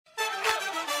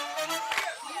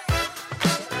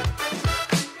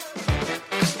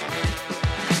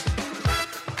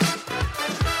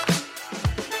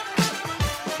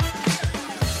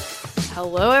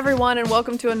Hello, everyone, and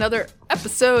welcome to another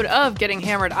episode of Getting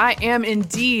Hammered. I am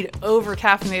indeed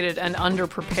over-caffeinated and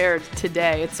underprepared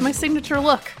today. It's my signature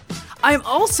look. I'm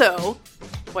also...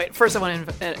 Wait, first I want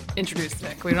to introduce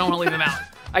Vic. We don't want to leave him out.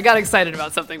 I got excited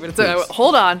about something, but it's...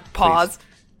 hold on. Pause. Please.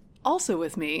 Also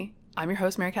with me, I'm your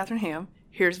host, Mary Catherine Ham.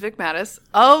 Here's Vic Mattis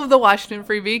of the Washington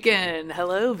Free Beacon.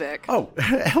 Hello, Vic. Oh,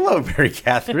 hello, Mary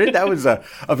Catherine. That was a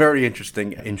very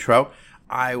interesting intro.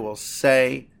 I will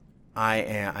say...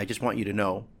 I just want you to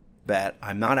know that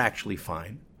I'm not actually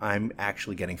fine. I'm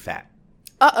actually getting fat.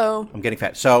 Uh-oh. I'm getting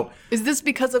fat. So is this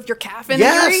because of your calf injury?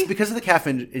 Yes, because of the calf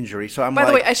injury. So By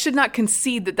the way, I should not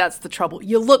concede that that's the trouble.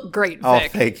 You look great, Vic. Oh,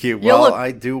 thank you.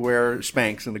 I do wear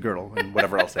Spanx in the girdle and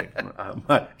whatever else.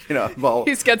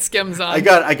 He's got Skims on. I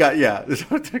got, yeah. That's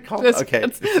what they're called. That's Kim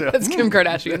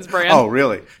Kardashian's brand. Oh,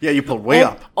 really? Yeah, you pulled way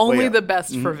up. Only the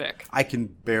best for Vic. I can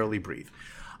barely breathe.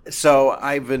 So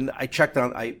I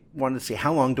wanted to see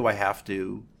how long do I have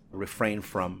to refrain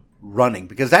from running,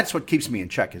 because that's what keeps me in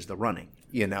check is the running,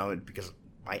 because of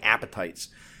my appetites.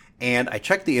 And I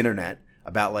checked the internet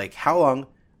about how long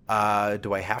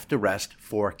do I have to rest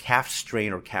for calf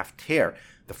strain or calf tear.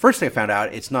 The first thing I found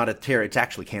out, it's not a tear, it's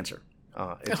actually cancer.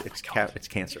 It's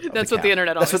cancer. That's what the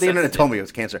internet always says. That's what the internet told me, it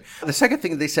was cancer. The second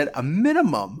thing, they said a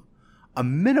minimum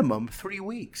 3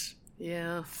 weeks.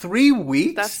 Yeah. 3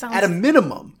 weeks at a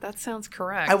minimum. That sounds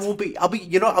correct. I'll be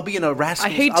in a rascal.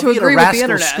 I hate to agree with the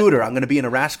internet. Scooter. I'm going to be in a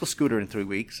rascal scooter in 3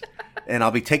 weeks, and I'll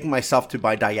be taking myself to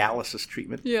my dialysis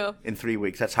treatment. Yeah. In 3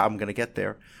 weeks. That's how I'm going to get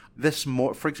there.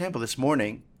 For example, this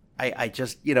morning, I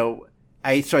just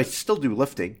I still do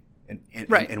lifting and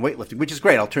weightlifting, which is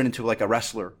great. I'll turn into a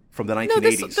wrestler from the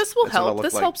 1980s. No, this will help.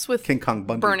 This helps with King Kong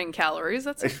Bundy. Burning calories.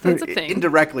 That's a thing.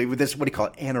 Indirectly with this, what do you call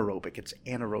it? Anaerobic. It's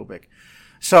anaerobic.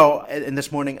 So, and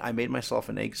this morning I made myself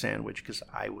an egg sandwich because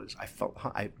I felt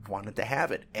I wanted to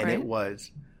have it. And It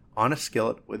was on a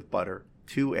skillet with butter,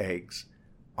 2 eggs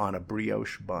on a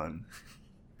brioche bun,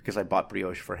 because I bought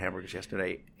brioche for hamburgers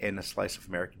yesterday, and a slice of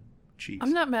American cheese.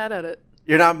 I'm not mad at it.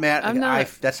 You're not mad? I'm not.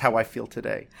 That's how I feel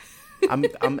today.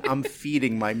 I'm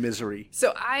feeding my misery.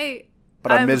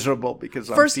 But I'm miserable because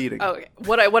I'm feeding. Okay.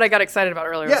 What I got excited about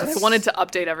earlier was I wanted to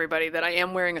update everybody that I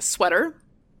am wearing a sweater.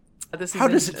 This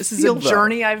is a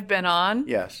journey I've been on.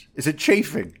 Yes. Is it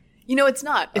chafing? It's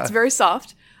not. It's very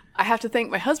soft. I have to thank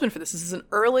my husband for this. This is an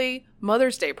early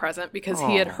Mother's Day present because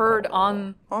he had heard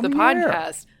on the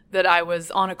podcast that I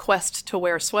was on a quest to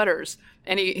wear sweaters.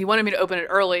 And he wanted me to open it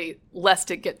early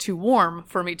lest it get too warm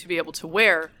for me to be able to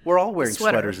wear. We're all wearing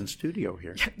sweaters in studio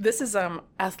here. This is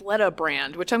Athleta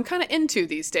brand, which I'm kind of into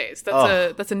these days.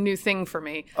 That's a new thing for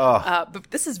me. But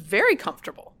this is very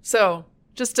comfortable. So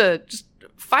just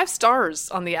 5 stars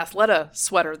on the Athleta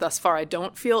sweater thus far. I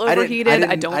don't feel overheated.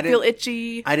 I don't feel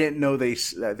itchy. I didn't know they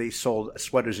sold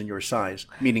sweaters in your size,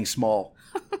 meaning small.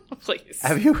 Please.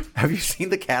 Have you seen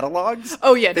the catalogs?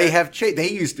 Oh yeah, they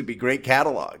used to be great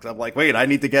catalogs. I'm like, wait, I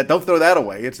need to don't throw that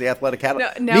away. It's the Athleta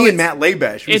catalog. No, me and Matt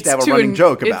Labesh used to have a running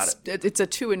joke about it. It's a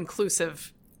too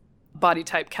inclusive body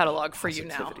type catalog for you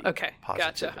now. Okay,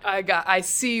 gotcha. I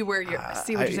see where you're. I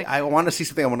see what you're saying. I want to see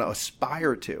something I want to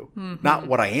aspire to, not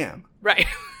what I am. Right.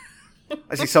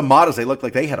 I see some models, they look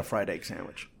like they had a fried egg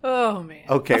sandwich. Oh, man.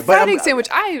 Okay. A fried egg sandwich.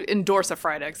 I endorse a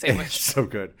fried egg sandwich. It's so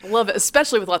good. Love it,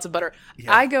 especially with lots of butter.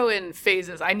 Yeah. I go in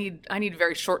phases. I need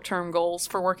very short-term goals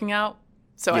for working out.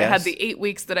 So I had the 8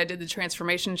 weeks that I did the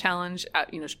transformation challenge.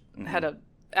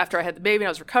 After I had the baby and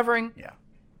I was recovering. Yeah.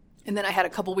 And then I had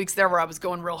a couple weeks there where I was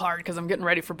going real hard because I'm getting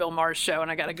ready for Bill Maher's show and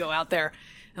I got to go out there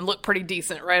and look pretty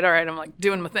decent, right? All right, I'm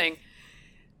doing my thing.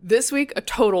 This week, a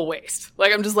total waste.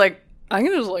 I'm just I'm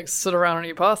going to just sit around and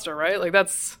eat pasta, right?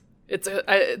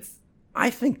 I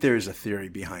think there's a theory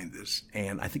behind this,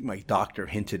 and I think my doctor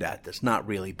hinted at this. Not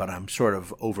really, but I'm sort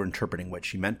of overinterpreting what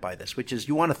she meant by this, which is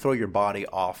you want to throw your body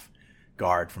off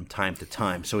guard from time to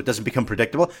time so it doesn't become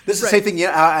predictable. This is the same thing,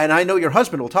 and I know your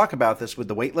husband will talk about this with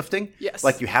the weightlifting. Yes.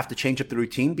 You have to change up the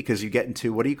routine because you get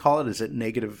into, what do you call it? Is it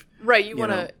negative? Right,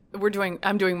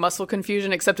 I'm doing muscle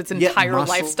confusion, except it's entire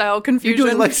lifestyle confusion. You're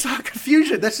doing lifestyle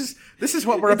confusion. This is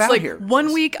what we're about here.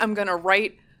 1 week I'm going to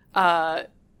write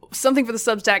something for the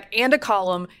Substack and a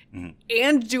column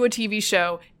and do a TV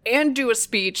show and do a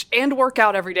speech and work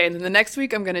out every day. And then the next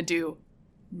week I'm going to do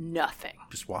nothing.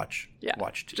 Just watch. Yeah.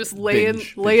 Watch. Just lay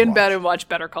in bed and watch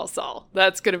Better Call Saul.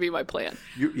 That's going to be my plan.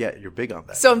 You're big on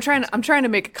that. So I'm trying to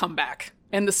make a comeback.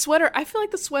 And the sweater, I feel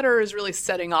like the sweater is really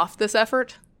setting off this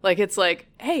effort. It's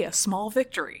hey, a small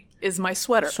victory. is my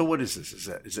sweater. So what is this?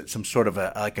 Is it some sort of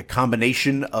a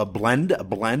combination, a blend of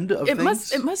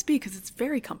things? It must be because it's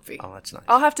very comfy. Oh, that's nice.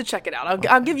 I'll have to check it out.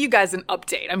 I'll give you guys an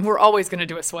update. I mean, we're always going to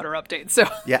do a sweater update. So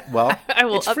Yeah, well, I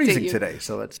will it's update freezing you. today,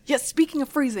 so that's Yes, speaking of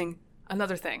freezing,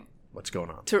 another thing. what's going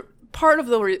on. Part of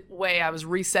the way I was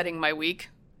resetting my week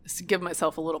is to give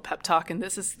myself a little pep talk, and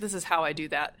this is how I do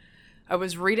that. I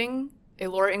was reading a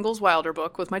Laura Ingalls Wilder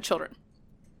book with my children.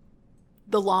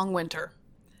 The Long Winter.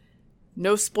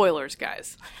 No spoilers,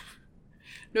 guys.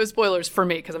 No spoilers for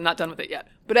me, because I'm not done with it yet.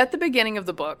 But at the beginning of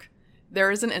the book,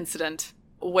 there is an incident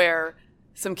where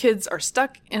some kids are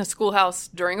stuck in a schoolhouse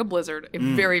during a blizzard, a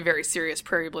very, very serious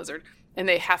prairie blizzard, and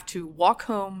they have to walk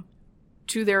home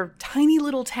to their tiny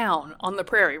little town on the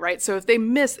prairie, right? So if they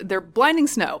miss, they're blinding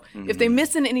snow. If they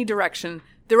miss in any direction,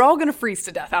 they're all going to freeze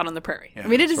to death out on the prairie. Yeah, I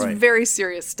mean, it is that's right. very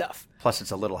serious stuff. Plus,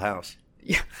 it's a little house.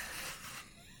 Yeah.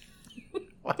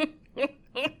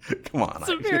 Come on. It's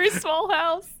a very small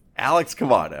house. Alex,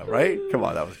 come on now, right? Come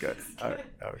on, that was good. All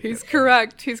right, that was He's good.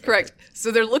 correct. He's correct.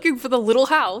 So they're looking for the little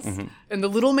house and the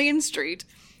little main street,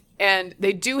 and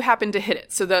they do happen to hit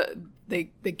it. So they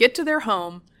get to their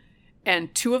home,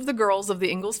 and two of the girls of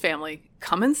the Ingalls family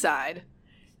come inside.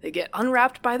 They get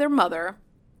unwrapped by their mother,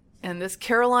 and this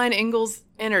Caroline Ingalls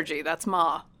energy, that's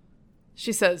Ma,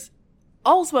 she says,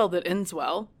 "All's well that ends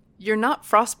well. You're not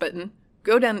frostbitten.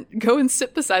 Go and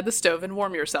sit beside the stove and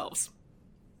warm yourselves."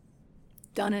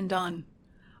 Done and done.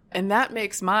 And that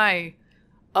makes my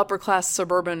upper-class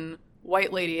suburban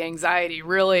white lady anxiety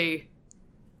really,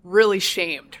 really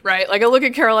shamed, right? Like, I look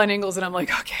at Caroline Ingalls and I'm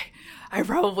like, okay, I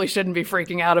probably shouldn't be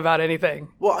freaking out about anything.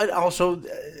 Well, and also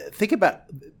think about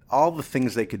all the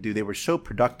things they could do. They were so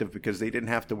productive because they didn't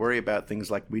have to worry about things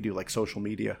like we do, like social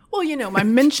media. Well, you know, my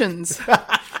mentions...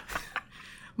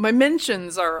 My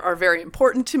mentions are very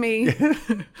important to me,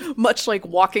 much like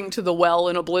walking to the well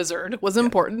in a blizzard was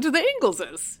important to the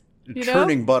Ingalls'. You know?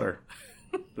 Churning butter.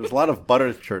 There was a lot of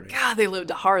butter churning. God, they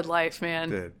lived a hard life,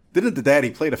 man. Didn't the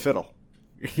daddy play the fiddle?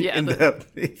 Yeah, In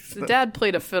the dad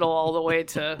played a fiddle all the way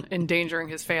to endangering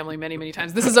his family many, many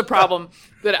times. This is a problem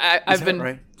that I've that been.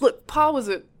 right? Look, Pa was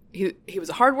he was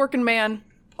a hardworking man.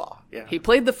 Oh, yeah. He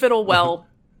played the fiddle well.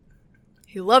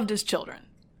 He loved his children.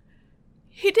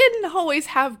 He didn't always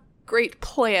have great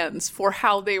plans for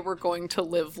how they were going to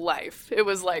live life. It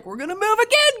was like, we're going to move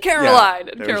again, Caroline.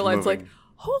 Yeah, and there's Caroline's like, moving.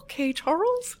 okay,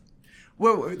 Charles.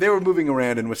 Well, they were moving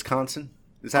around in Wisconsin.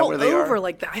 Is that All where they over, are?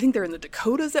 like, I think they're in the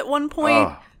Dakotas at one point.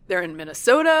 Oh. They're in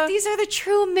Minnesota. These are the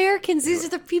true Americans. These are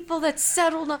the people that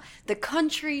settled the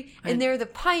country, and they're the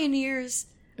pioneers.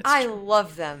 I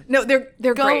love them. No, they're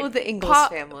Go great. the Ingalls Pa-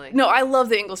 family. No, I love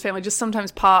the Ingalls family. Just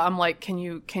sometimes, Pa, I'm like, can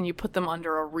you put them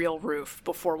under a real roof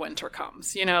before winter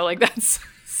comes? You know, like that's.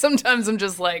 Sometimes I'm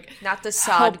just like, Not the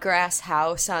sod grass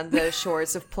house on the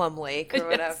shores of Plum Lake or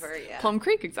whatever. Yeah. Plum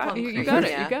Creek, exactly. Plum You Creek, got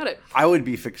it. yeah. You got it. I would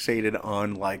be fixated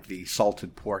on like the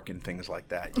salted pork and things like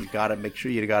that. You got to make sure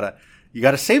you got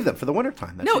to save them for the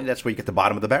wintertime. That's where you get the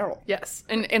bottom of the barrel. Yes,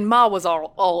 and Ma was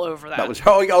all over that. That was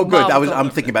good. Ma That was all I'm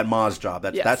over thinking that. about Ma's job.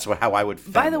 Yes. That's how I would.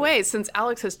 By the family. way, since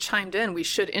Alex has chimed in, we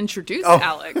should introduce Oh.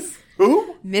 Alex.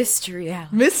 Who? Mystery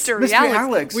Alex. Mystery Mystery Alex.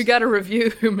 Alex. We got a review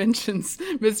who mentions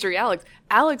Mystery Alex.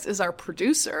 Alex is our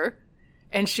producer,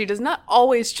 and she does not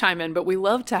always chime in, but we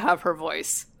love to have her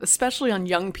voice, especially on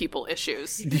young people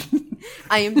issues.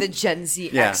 I am the Gen Z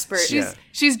Yeah. expert. Yeah.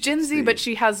 She's Gen Z, but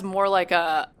she has more like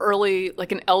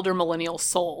an elder millennial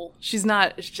soul. She's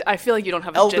not. I feel like you don't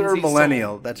have a Gen Elder Z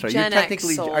millennial. That's right. Gen You're X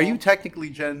technically. soul. Are you technically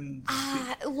Gen?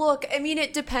 Look, I mean,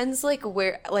 it depends, like,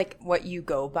 what you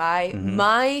go by.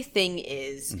 My thing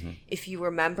is, if you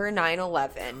remember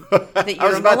 9/11, that you're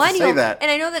was a about to millennial. say that. And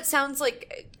I know that sounds,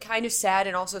 like, kind of sad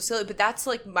and also silly, but that's,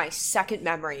 like, my second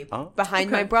memory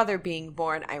behind my brother being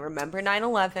born. I remember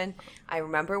 9/11. I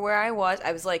remember where I was.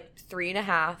 I was, like,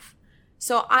 3.5.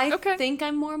 So I think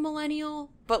I'm more millennial,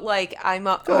 but, like, I'm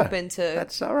open to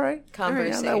That's all right.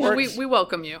 conversation. that Well, works. we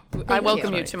welcome you. I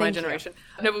welcome you to my Thank you. generation.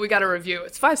 No, but we got a review.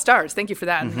 It's 5 stars. Thank you for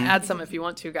that. And add some if you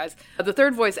want to, guys. The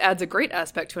third voice adds a great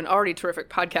aspect to an already terrific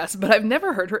podcast, but I've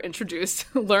never heard her introduced,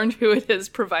 learned who it is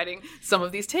providing some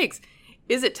of these takes.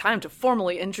 Is it time to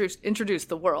formally introduce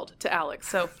the world to Alex?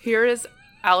 So here is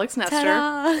Alex Nestor.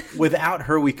 Ta-da! Without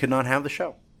her, we could not have the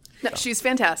show. No, she's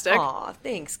fantastic. Aw,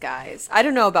 thanks, guys. I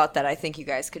don't know about that. I think you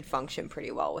guys could function pretty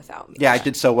well without me. Yeah, I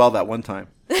did so well that one time.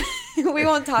 We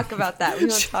won't talk about that. We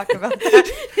won't talk about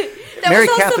that. Mary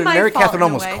was also my Catherine fault in a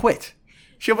almost way. quit.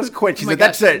 She almost quit. She my said,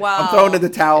 "That's God. it. I'm Wow. throwing in the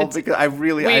towel because I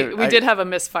really." We did have a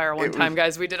misfire one time,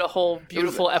 guys. We did a whole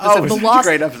beautiful oh, episode. it was The such a lost,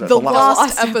 great episode. The The lost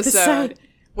lost episode. episode.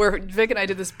 where Vic and I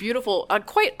did this beautiful,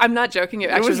 I'm not joking, it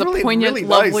actually was really, a poignant, really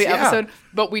lovely nice, episode,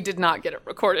 but we did not get it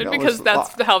recorded No, because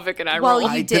that's how Vic and I roll.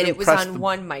 Well, you did. It was press on the-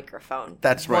 one microphone.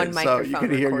 That's right. One So microphone you can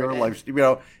hear your recorded.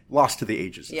 life, lost to the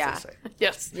ages, as Yeah. they say.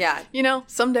 Yes. Yeah. You know,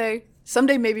 someday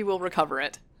maybe we'll recover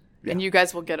it. And you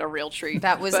guys will get a real treat.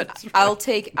 That was. But-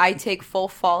 I take full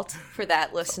fault for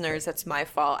that, listeners. That's my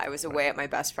fault. I was away at my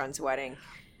best friend's wedding.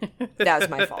 That was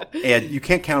my fault. And you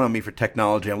can't count on me for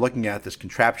technology. I'm looking at this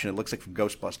contraption. It looks like from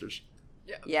Ghostbusters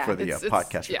Yeah. for the It's-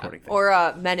 podcast yeah. recording thing.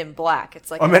 Or Men in Black. It's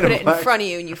like Oh, you Men put in it Black. in front of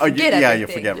you and you Oh, forget yeah, everything. you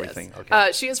forget everything.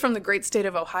 Okay. She is from the great state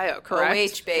of Ohio, correct?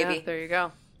 OH, baby. Yeah, there you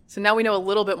go. So now we know a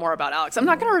little bit more about Alex. I'm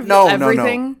not going to reveal No.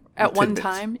 everything at one Tidbits.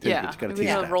 time. Tidbits. Yeah, Gotta we're tease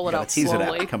going it to roll You it gotta out tease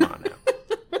slowly. It out. Come on now.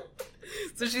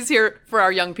 So she's here for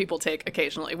our young people take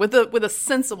occasionally with a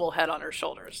sensible head on her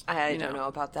shoulders. I don't know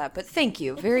about that, but thank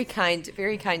you. Very kind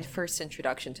first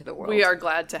introduction to the world. We are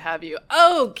glad to have you.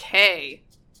 Okay.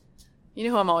 You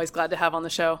know who I'm always glad to have on the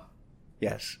show?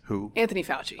 Yes. Who? Anthony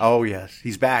Fauci. Oh, yes.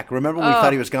 He's back. Remember when we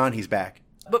thought he was gone? He's back.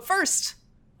 But first,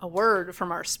 a word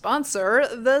from our sponsor,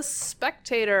 The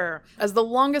Spectator. As the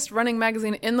longest-running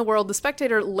magazine in the world, The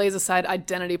Spectator lays aside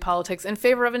identity politics in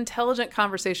favor of intelligent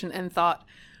conversation and thought.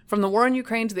 From the war in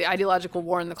Ukraine to the ideological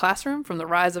war in the classroom, from the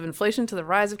rise of inflation to the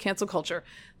rise of cancel culture,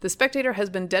 The Spectator has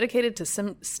been dedicated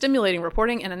to stimulating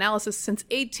reporting and analysis since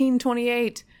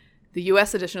 1828. The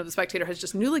U.S. edition of The Spectator has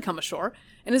just newly come ashore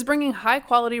and is bringing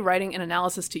high-quality writing and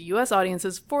analysis to U.S.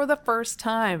 audiences for the first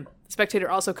time. The Spectator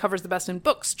also covers the best in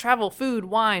books, travel, food,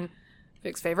 wine,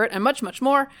 Vic's favorite, and much, much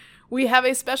more. We have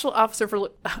a special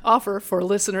offer for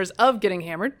listeners of Getting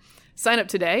Hammered. Sign up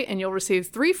today and you'll receive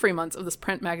 3 free months of this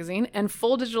print magazine and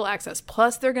full digital access.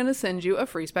 Plus, they're going to send you a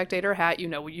free Spectator hat. You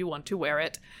know you want to wear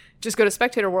it. Just go to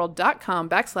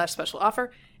spectatorworld.com/special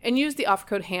offer and use the offer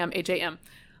code HAM, H-A-M.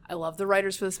 I love the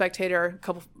writers for The Spectator, a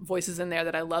couple voices in there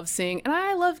that I love seeing, and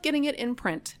I love getting it in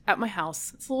print at my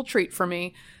house. It's a little treat for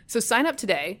me. So sign up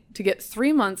today to get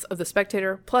 3 months of The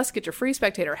Spectator, plus get your free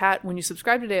Spectator hat when you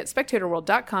subscribe today at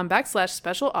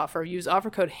spectatorworld.com/special offer. Use offer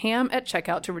code HAM at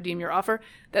checkout to redeem your offer.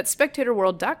 That's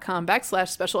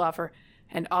spectatorworld.com/special offer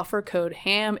and offer code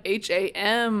HAM,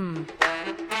 H-A-M.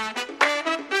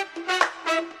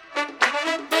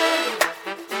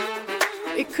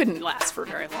 It couldn't last for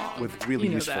very long. With really You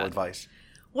know useful that. advice.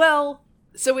 Well,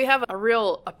 so we have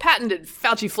a patented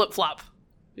Fauci flip-flop.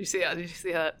 Did you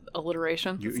see that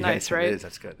alliteration? It's nice, yes, right? It is.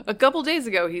 That's good. A couple days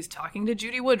ago, he's talking to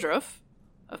Judy Woodruff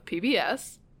of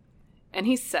PBS, and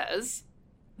he says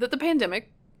that the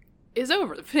pandemic is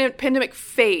over. The pandemic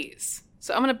phase.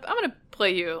 So I'm gonna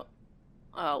play you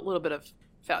a little bit of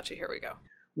Fauci. Here we go.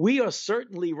 We are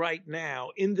certainly right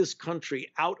now in this country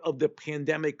out of the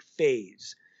pandemic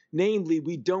phase. Namely,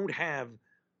 we don't have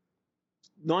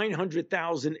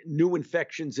 900,000 new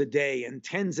infections a day and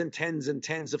tens and tens and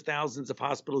tens of thousands of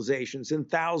hospitalizations and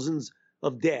thousands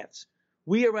of deaths.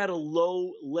 We are at a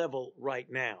low level right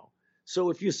now. So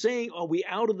if you're saying, are we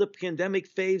out of the pandemic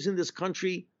phase in this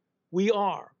country? We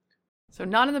are. So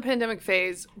not in the pandemic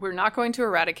phase. We're not going to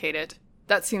eradicate it.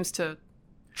 That seems to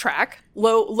track.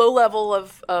 Low level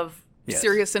of Yes.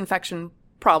 serious infection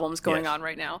problems going Yes. on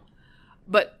right now.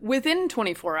 But within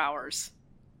 24 hours,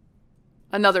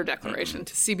 another declaration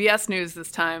to CBS News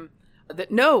this time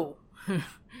that no,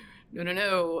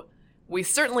 we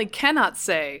certainly cannot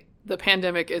say the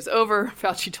pandemic is over.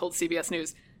 Fauci told CBS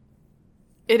News,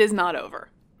 it is not over.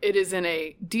 It is in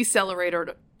a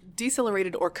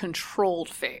decelerated or controlled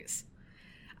phase.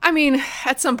 I mean,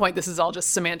 at some point, this is all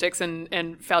just semantics and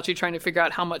Fauci trying to figure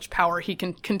out how much power he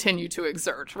can continue to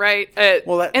exert, right? That's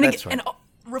right. And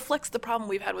reflects the problem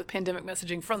we've had with pandemic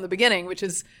messaging from the beginning, which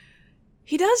is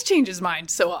he does change his mind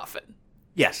so often.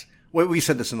 Yes. Well, we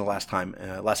said this in the last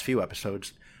few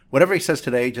episodes. Whatever he says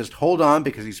today, just hold on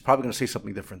because he's probably going to say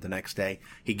something different the next day.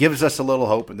 He gives us a little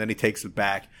hope and then he takes it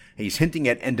back. He's hinting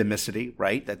at endemicity,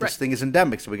 right? That this thing is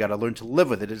endemic, so we got to learn to live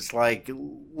with it. It's like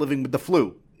living with the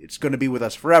flu. It's going to be with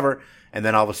us forever. And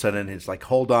then all of a sudden it's like,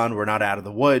 hold on, we're not out of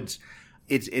the woods.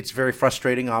 It's very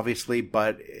frustrating, obviously,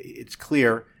 but it's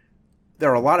clear there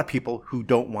are a lot of people who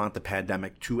don't want the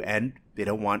pandemic to end. They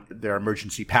don't want their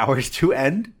emergency powers to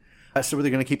end. So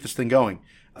they're going to keep this thing going.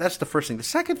 That's the first thing. The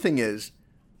second thing is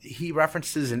he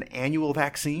references an annual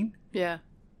vaccine. Yeah.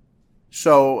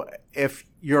 So if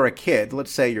you're a kid,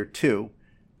 let's say you're 2,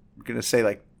 we're going to say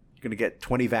like you're going to get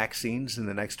 20 vaccines in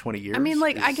the next 20 years. I mean,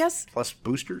 like, I guess. Plus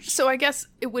boosters. So I guess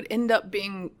it would end up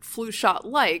being flu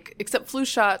shot-like, except flu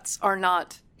shots are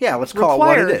not Yeah, let's call it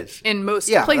what required it is. in most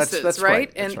Yeah, places, that's right?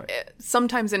 right. That's And right.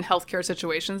 sometimes in healthcare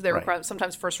situations, they Right. require,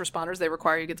 sometimes first responders, they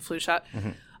require you get the flu shot. Mm-hmm.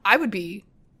 I would be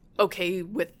okay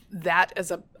with that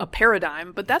as a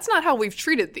paradigm, but that's not how we've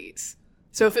treated these.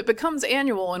 So if it becomes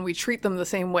annual and we treat them the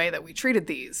same way that we treated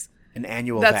these, an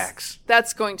annual vax.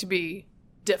 That's going to be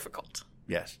difficult.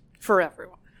 Yes. For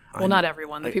everyone. Well, not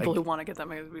everyone. The people who want to get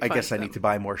them. I guess I need to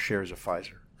buy more shares of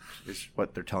Pfizer, is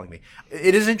what they're telling me.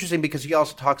 It is interesting because he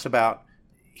also talks about,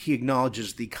 he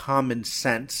acknowledges the common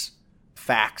sense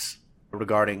facts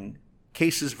regarding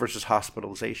cases versus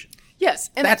hospitalization. Yes.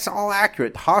 And that's all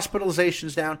accurate.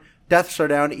 Hospitalization's down, deaths are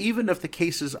down. Even if the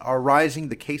cases are rising,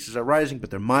 but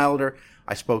they're milder.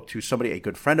 I spoke to somebody, a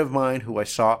good friend of mine, who I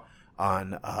saw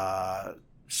on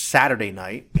Saturday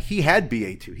night. He had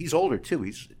BA2. He's older too.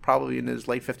 He's probably in his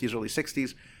late 50s, early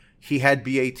 60s. He had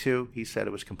BA2. He said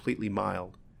it was completely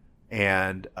mild.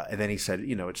 And then he said,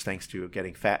 it's thanks to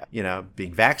getting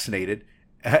being vaccinated.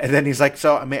 And then he's like,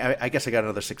 so I guess I got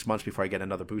another 6 months before I get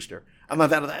another booster. I'm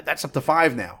like, that's up to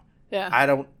 5 now. Yeah. I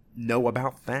don't know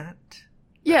about that.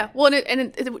 Yeah, well,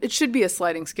 it should be a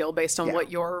sliding scale based on what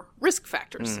your risk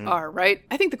factors are, right?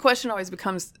 I think the question always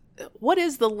becomes, what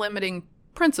is the limiting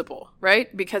principle,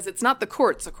 right? Because it's not the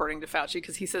courts, according to Fauci,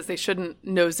 because he says they shouldn't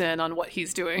nose in on what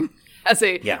he's doing as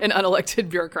an unelected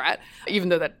bureaucrat, even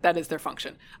though that is their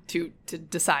function, to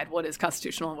decide what is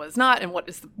constitutional and what is not, and what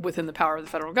is within the power of the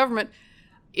federal government.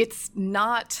 It's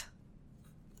not...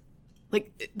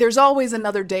 Like, there's always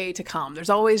another day to come. There's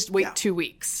always wait 2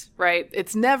 weeks, right?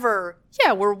 It's never,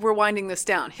 we're winding this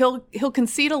down. He'll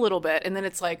concede a little bit, and then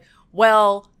it's like,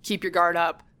 well, keep your guard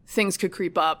up. Things could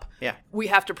creep up. Yeah. We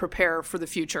have to prepare for the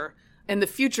future. And the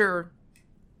future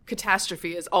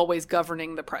catastrophe is always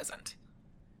governing the present.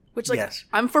 Which,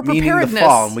 I'm for preparedness. Meaning the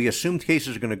fall, and we assume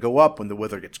cases are going to go up when the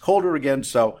weather gets colder again,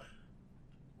 so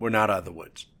we're not out of the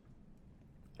woods.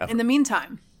 Ever. In the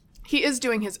meantime, he is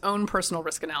doing his own personal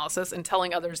risk analysis and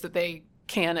telling others that they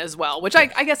can as well, which I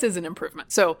guess is an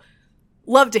improvement. So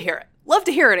love to hear it. Love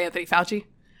to hear it, Anthony Fauci,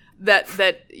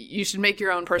 that you should make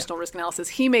your own personal risk analysis.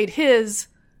 He made his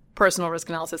personal risk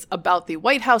analysis about the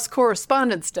White House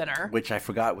Correspondents' Dinner. Which I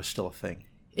forgot was still a thing.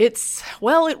 It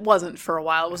wasn't for a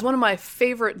while. It was one of my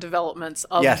favorite developments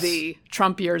of the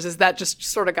Trump years, is that just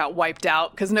sort of got wiped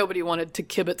out because nobody wanted to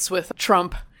kibitz with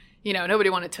Trump.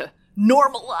 Nobody wanted to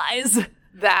normalize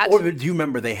that. Or do you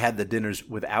remember they had the dinners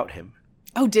without him?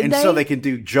 Oh, did and they? And so they can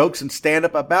do jokes and stand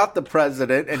up about the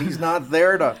president, and he's not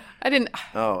there to... I didn't...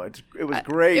 Oh, it was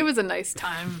great. It was a nice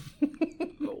time.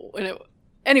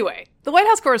 Anyway, the White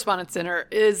House Correspondents' Dinner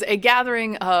is a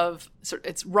gathering of...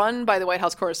 It's run by the White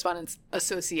House Correspondents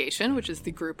Association, which is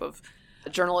the group of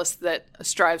journalists that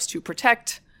strives to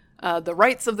protect the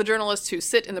rights of the journalists who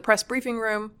sit in the press briefing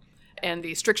room and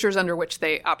the strictures under which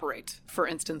they operate. For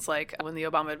instance, like when the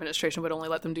Obama administration would only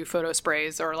let them do photo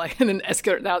sprays or like an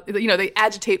escort out, they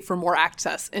agitate for more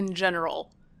access in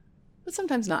general, but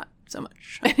sometimes not so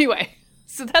much. Anyway,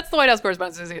 so that's the White House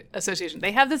Correspondents Association.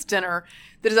 They have this dinner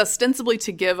that is ostensibly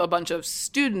to give a bunch of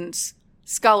students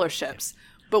scholarships,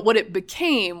 but what it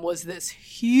became was this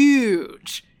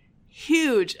huge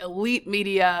elite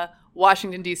media,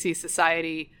 Washington, D.C.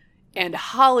 society and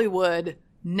Hollywood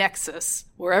nexus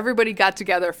where everybody got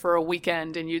together for a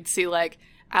weekend, and you'd see like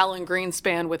Alan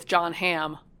Greenspan with John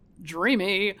Hamm,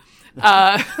 dreamy,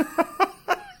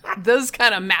 those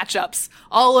kind of matchups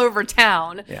all over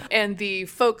town. Yeah. And the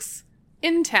folks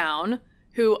in town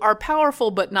who are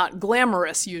powerful but not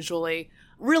glamorous usually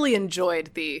really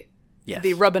enjoyed the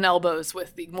rubbing elbows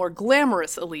with the more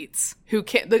glamorous elites who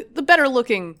the better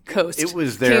looking coast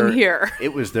came here.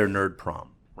 It was their nerd prom.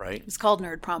 Right? It's called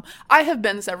Nerd Prom. I have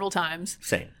been several times.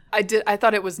 Same. I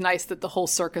thought it was nice that the whole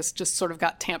circus just sort of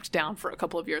got tamped down for a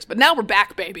couple of years, but now we're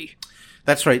back, baby.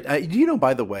 That's right.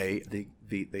 By the way,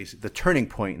 the turning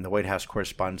point in the White House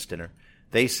Correspondents' Dinner,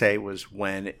 they say was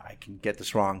when, I can get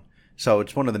this wrong, so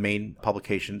it's one of the main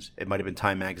publications. It might have been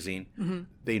Time Magazine. Mm-hmm.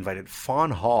 They invited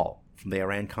Fawn Hall from the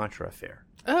Iran-Contra affair.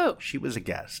 Oh. She was a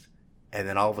guest. And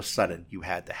then all of a sudden, you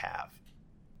had to have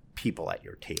people at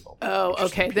your table. Oh,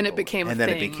 okay. Then it became a thing. And then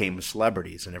it became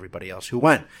celebrities and everybody else who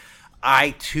went.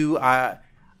 I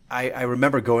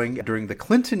remember going during the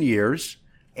Clinton years,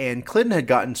 and Clinton had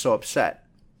gotten so upset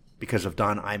because of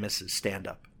Don Imus's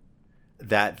stand-up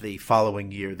that the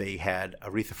following year they had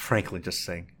Aretha Franklin just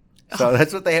sing. So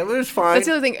that's what they had. It was fine. That's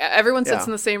the other thing. Everyone sits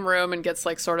in the same room and gets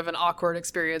like sort of an awkward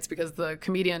experience because the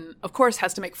comedian, of course,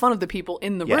 has to make fun of the people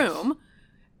in the room.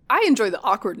 I enjoy the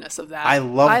awkwardness of that. I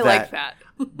like that.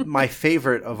 My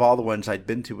favorite of all the ones I'd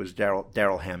been to was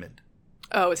Daryl Hammond.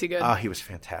 Oh, was he good? Oh, he was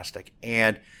fantastic.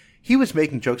 And he was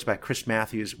making jokes about Chris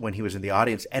Matthews when he was in the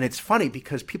audience. And it's funny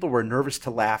because people were nervous to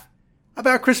laugh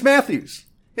about Chris Matthews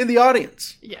in the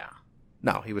audience. Yeah.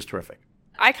 No, he was terrific.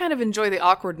 I kind of enjoy the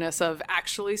awkwardness of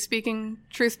actually speaking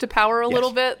truth to power a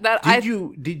little bit.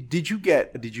 Did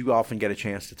you often get a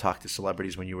chance to talk to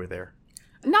celebrities when you were there?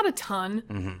 Not a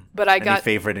ton, but I got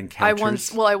favorite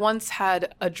encounters. I once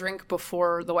had a drink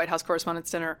before the White House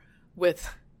Correspondents' Dinner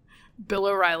with Bill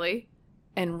O'Reilly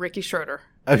and Ricky Schroeder.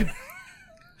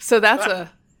 So that's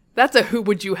a who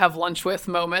would you have lunch with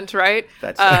moment, right?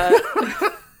 That's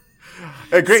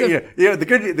great. So,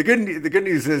 the good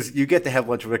news is you get to have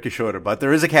lunch with Ricky Schroeder, but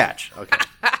there is a catch. Okay.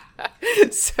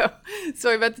 So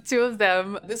I met the two of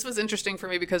them. This was interesting for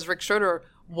me because Rick Schroeder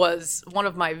was one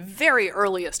of my very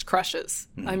earliest crushes.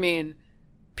 I mean,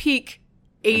 peak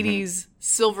 80s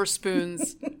silver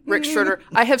spoons, Rick Schroeder.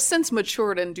 I have since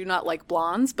matured and do not like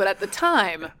blondes, but at the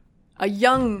time, a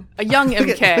young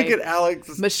MK. Look at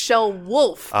Alex. Michelle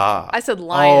Wolf. I said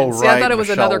lion. See, I thought it was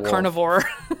Michelle another Wolf. carnivore.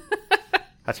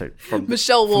 That's right.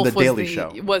 Michelle Wolf from the Daily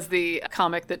Show. Was the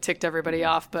comic that ticked everybody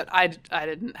off, but I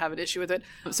didn't have an issue with it.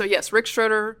 So yes, Rick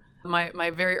Schroeder,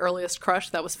 my very earliest crush.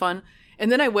 That was fun.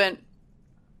 And then I went,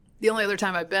 the only other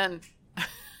time I've been,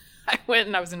 I went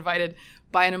and I was invited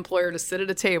by an employer to sit at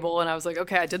a table, and I was like,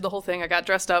 okay, I did the whole thing. I got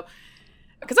dressed up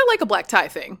because I like a black tie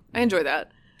thing. I enjoy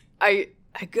that. I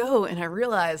go and I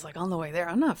realize, like, on the way there,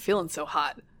 I'm not feeling so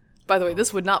hot. By the way,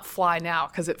 this would not fly now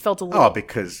because it felt a little. Oh,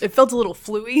 because it felt a little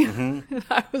fluey. And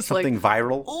I was something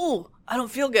viral. Oh, I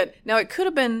don't feel good. Now it could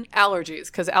have been allergies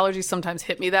because allergies sometimes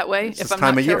hit me that way it's if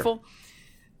I'm not careful.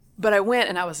 But I went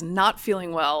and I was not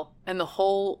feeling well, and the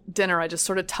whole dinner I just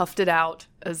sort of toughed it out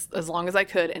as long as I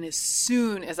could. And as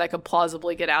soon as I could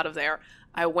plausibly get out of there,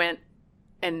 I went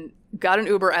and got an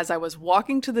Uber as I was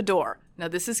walking to the door. Now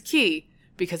this is key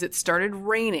because it started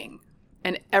raining.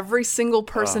 And every single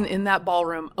person in that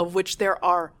ballroom, of which there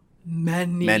are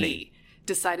many,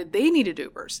 decided they needed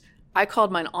Ubers. I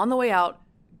called mine on the way out,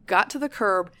 got to the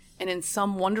curb, and in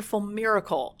some wonderful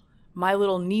miracle, my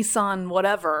little Nissan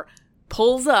whatever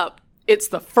pulls up. It's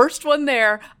the first one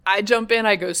there. I jump in.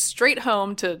 I go straight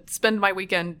home to spend my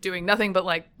weekend doing nothing but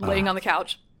like laying on the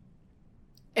couch.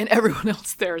 And everyone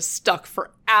else there is stuck for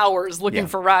hours looking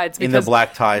for rides because in the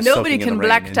black ties. Nobody can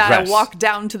black tie dress. Walk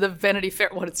down to the Vanity Fair.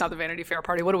 Well, it's not the Vanity Fair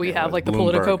party. What do we have? Like the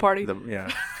Politico party?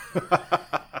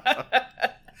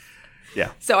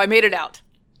 Yeah. So I made it out.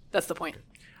 That's the point.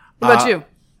 What about you?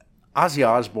 Ozzy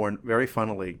Osbourne, very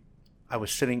funnily, I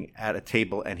was sitting at a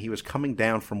table and he was coming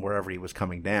down from wherever he was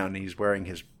coming down. And he's wearing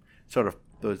his sort of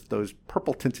those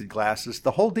purple tinted glasses,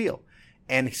 the whole deal.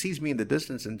 And he sees me in the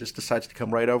distance and just decides to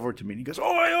come right over to me. And he goes, oi,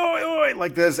 oi, oi,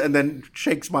 like this, and then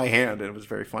shakes my hand. And it was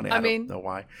very funny. I don't know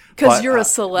why. Because you're a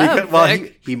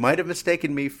celeb. He might have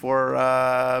mistaken me for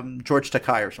George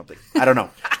Takei or something. I don't know.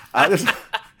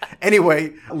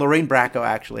 Anyway, Lorraine Bracco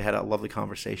actually had a lovely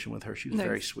conversation with her. She was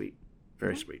very sweet.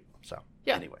 Very sweet. So,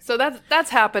 anyway. So that's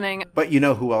happening. But you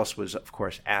know who else was, of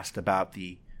course, asked about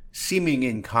the seeming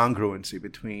incongruency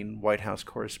between White House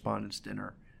Correspondents'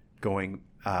 Dinner going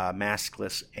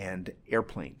maskless and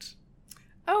airplanes.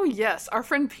 Oh, yes. Our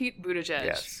friend Pete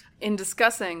Buttigieg, in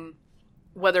discussing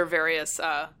whether various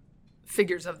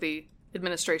figures of the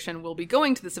administration will be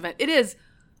going to this event, it is,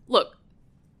 look,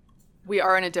 we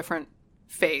are in a different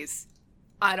phase.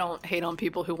 I don't hate on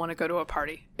people who want to go to a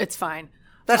party. It's fine.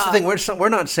 That's the thing. We're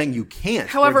not saying you can't.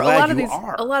 However, a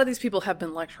lot of these people have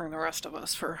been lecturing the rest of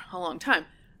us for a long time.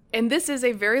 And this is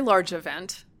a very large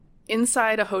event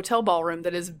inside a hotel ballroom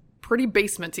that is pretty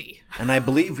basement-y. And I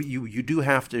believe you do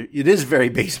have to, it is very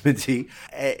basement-y,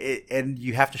 and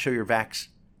you have to show your Vax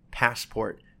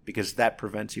passport because that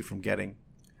prevents you from getting.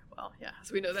 Well, yeah,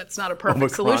 so we know that's not a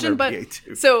perfect solution, but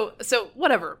so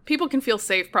whatever. People can feel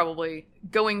safe probably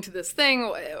going to this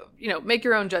thing, make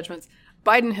your own judgments.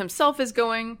 Biden himself is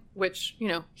going, which,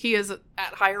 he is at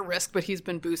higher risk, but he's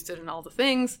been boosted and all the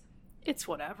things. It's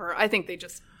whatever. I think they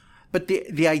just... But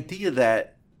the idea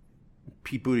that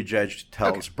Pete Buttigieg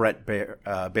tells Brett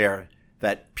Baer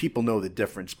that people know the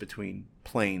difference between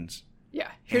planes. Yeah,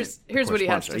 here's what he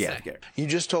has to say. You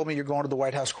just told me you're going to the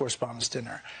White House Correspondents'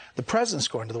 Dinner. The president's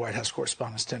going to the White House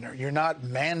Correspondents' Dinner. You're not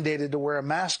mandated to wear a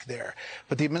mask there.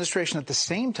 But the administration at the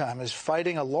same time is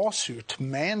fighting a lawsuit to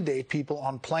mandate people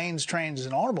on planes, trains,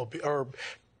 and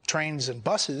trains and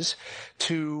buses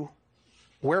to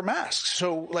wear masks.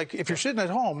 So, if you're sitting at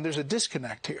home, there's a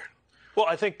disconnect here. Well,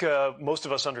 I think most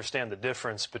of us understand the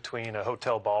difference between a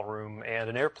hotel ballroom and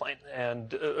an airplane.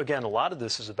 And again, a lot of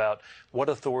this is about what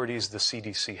authorities the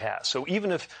CDC has. So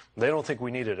even if they don't think we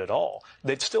need it at all,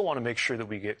 they'd still want to make sure that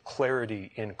we get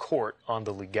clarity in court on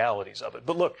the legalities of it.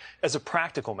 But look, as a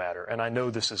practical matter, and I know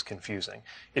this is confusing,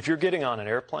 if you're getting on an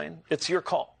airplane, it's your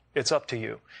call. It's up to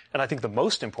you. And I think the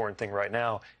most important thing right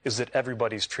now is that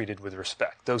everybody's treated with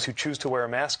respect, those who choose to wear a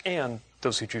mask and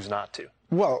those who choose not to.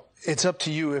 Well, it's up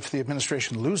to you if the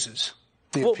administration loses.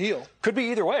 the appeal. Could be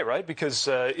either way, right? Because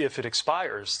if it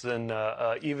expires, then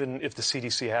even if the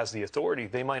CDC has the authority,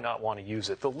 they might not want to use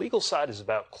it. The legal side is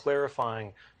about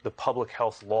clarifying the public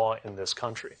health law in this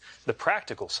country. The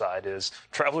practical side is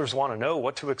travelers want to know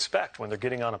what to expect when they're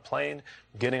getting on a plane,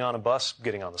 getting on a bus,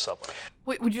 getting on the subway.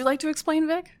 Wait, would you like to explain,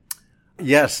 Vic?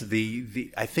 Yes,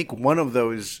 I think one of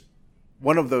those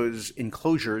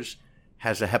enclosures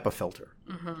has a HEPA filter,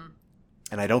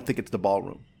 and I don't think it's the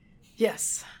ballroom.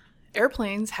 Yes.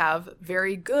 Airplanes have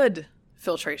very good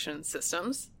filtration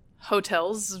systems.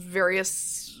 Hotels,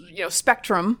 various,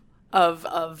 spectrum of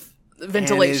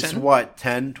ventilation. And it's what,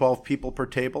 10, 12 people per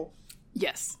table?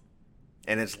 Yes.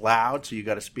 And it's loud, so you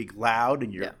got to speak loud,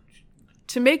 and you're... Yeah.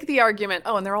 To make the argument,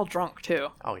 and they're all drunk, too.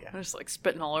 Oh, yeah. They're just,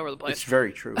 spitting all over the place. It's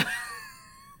very true.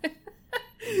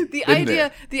 The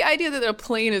idea that a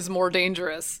plane is more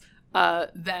dangerous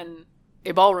than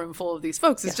a ballroom full of these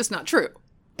folks is just not true.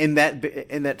 And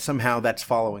that somehow that's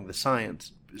following the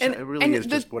science. And, it really is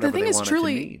just whatever they want it to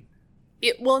mean.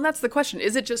 Well, and that's the question.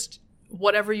 Is it just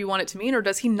whatever you want it to mean, or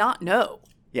does he not know?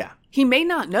 Yeah. He may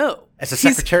not know. As a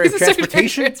Secretary of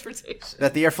Transportation, Secretary.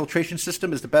 That the air filtration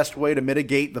system is the best way to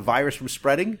mitigate the virus from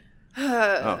spreading?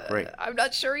 Oh, great. I'm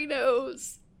not sure he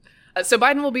knows. So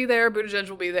Biden will be there. Buttigieg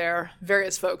will be there.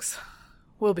 Various folks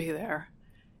will be there.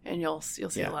 And you'll see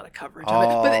a lot of coverage of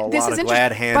it. But this is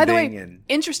interesting. By the way,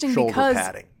 interesting because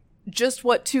padding. Just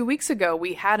 2 weeks ago,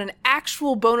 we had an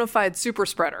actual bona fide super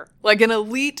spreader, like an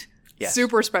elite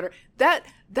super spreader.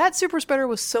 That super spreader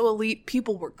was so elite,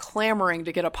 people were clamoring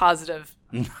to get a positive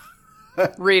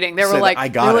reading. They were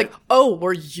like, "Oh,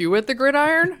 were you at the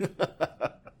Gridiron?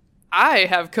 I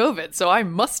have COVID, so I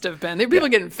must have been." There were people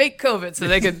getting fake COVID so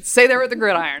they could say they were at the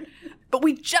Gridiron. But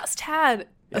we just had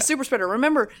a super spreader.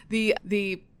 Remember,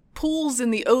 the pools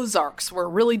in the Ozarks were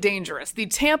really dangerous. The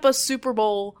Tampa Super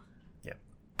Bowl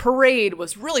parade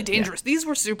was really dangerous. These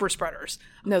were super spreaders.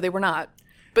 No, they were not.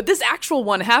 But this actual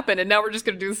one happened, and now we're just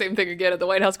going to do the same thing again at the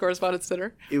White House Correspondents'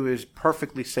 Dinner. It was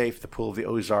perfectly safe, the pool of the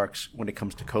Ozarks, when it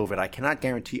comes to COVID. I cannot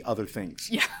guarantee other things.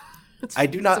 Yeah.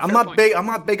 I'm not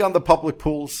big on the public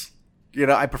pools.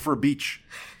 I prefer beach.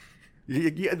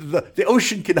 The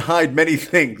ocean can hide many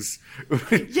things.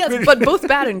 Yes, but both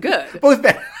bad and good. Both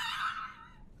bad.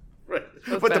 Right.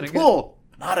 But the pool,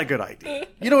 not a good idea.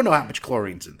 You don't know how much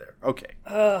chlorine's in there. Okay.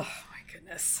 Oh, my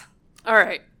goodness. All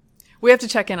right. We have to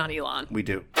check in on Elon. We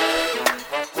do.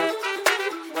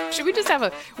 Should we just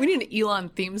we need an Elon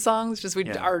theme song? Just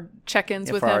our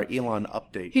check-ins with him. For our Elon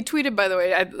update. He tweeted, by the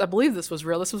way, I believe this was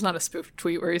real. This was not a spoof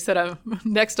tweet where he said, I'm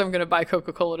going to buy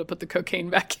Coca-Cola to put the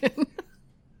cocaine back in.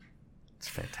 It's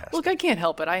fantastic. Look, I can't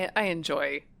help it. I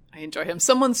enjoy him.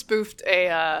 Someone spoofed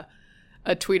a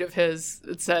tweet of his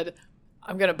that said,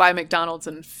 I'm going to buy McDonald's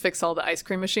and fix all the ice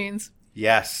cream machines.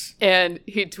 Yes. And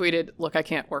he tweeted, look, I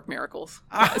can't work miracles.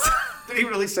 Did he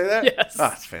really say that? Yes. Oh,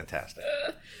 it's fantastic.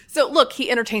 So, look,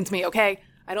 he entertains me, okay?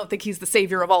 I don't think he's the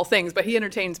savior of all things, but he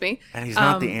entertains me. And he's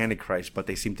not the Antichrist, but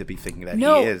they seem to be thinking that he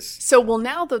is. So,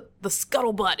 now the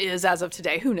scuttlebutt is, as of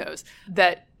today, who knows,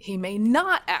 that he may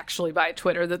not actually buy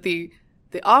Twitter, that the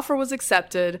offer was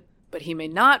accepted, but he may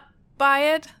not buy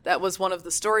it. That was one of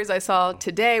the stories I saw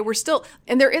today. We're still,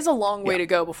 and there is a long way to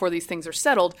go before these things are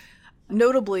settled.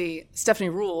 Notably, Stephanie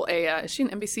Ruhle, is she an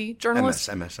NBC journalist?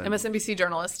 MSNBC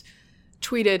journalist,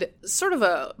 tweeted sort of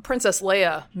a Princess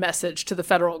Leia message to the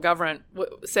federal government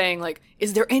saying,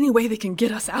 is there any way they can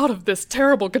get us out of this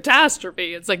terrible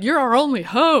catastrophe? It's you're our only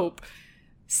hope.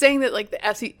 Saying that, the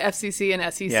FCC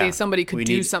and SEC, somebody could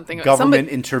do something. Government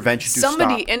intervention to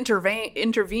somebody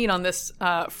intervene on this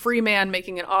free man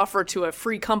making an offer to a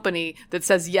free company that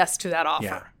says yes to that offer.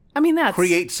 Yeah. I mean, that's...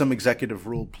 Create some executive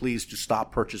rule, please, to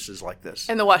stop purchases like this.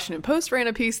 And the Washington Post ran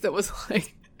a piece that was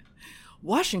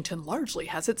Washington largely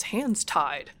has its hands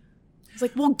tied.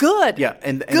 It's well, good. Yeah,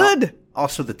 and good.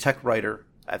 Also, the tech writer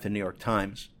at the New York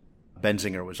Times,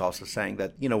 Benzinger, was also saying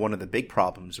that, one of the big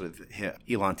problems with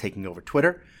Elon taking over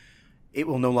Twitter, it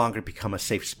will no longer become a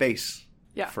safe space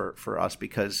for us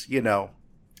because,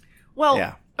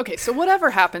 Well, okay, so whatever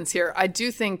happens here, I do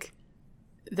think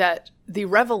that the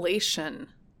revelation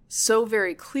so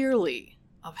very clearly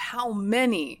of how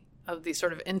many of the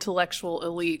sort of intellectual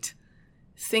elite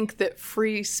think that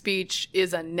free speech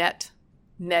is a net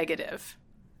negative.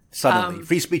 Suddenly,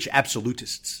 free speech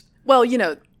absolutists. Well,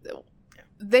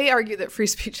 they argue that free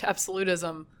speech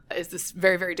absolutism is this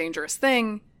very, very dangerous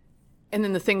thing. And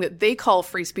then the thing that they call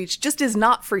free speech just is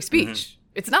not free speech.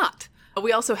 Mm-hmm. It's not.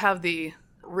 We also have the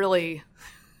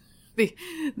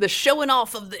showing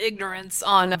off of the ignorance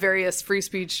on various free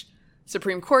speech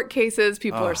Supreme Court cases.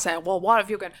 People are saying, well, what if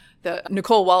you can...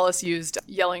 Nicole Wallace used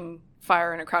yelling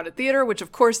fire in a crowded theater, which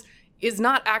of course is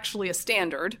not actually a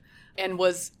standard and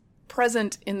was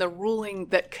present in the ruling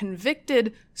that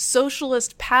convicted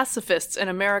socialist pacifists in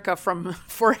America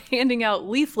for handing out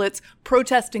leaflets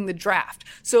protesting the draft.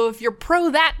 So if you're pro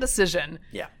that decision,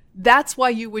 that's why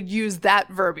you would use that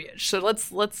verbiage. So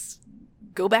let's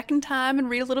go back in time and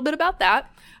read a little bit about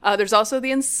that. There's also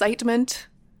the incitement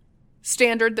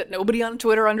standard that nobody on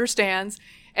Twitter understands.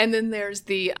 And then there's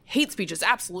the hate speech is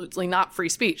absolutely not free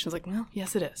speech. It's like, well,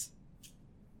 yes, it is.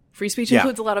 Free speech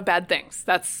includes a lot of bad things.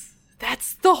 That's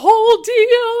the whole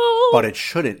deal. But it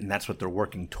shouldn't, and that's what they're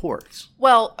working towards.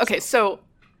 Well, okay, so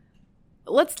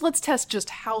let's test just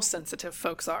how sensitive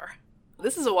folks are.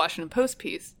 This is a Washington Post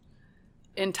piece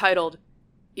entitled,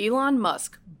 Elon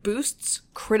Musk Boosts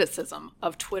Criticism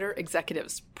of Twitter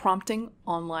Executives, Prompting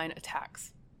Online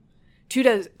Attacks.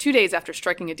 2 days after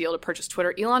striking a deal to purchase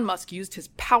Twitter, Elon Musk used his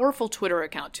powerful Twitter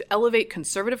account to elevate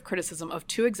conservative criticism of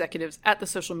 2 executives at the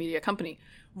social media company,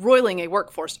 roiling a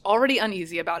workforce already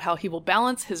uneasy about how he will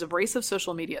balance his abrasive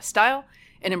social media style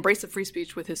and embrace of free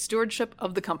speech with his stewardship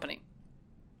of the company.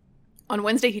 On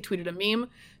Wednesday, he tweeted a meme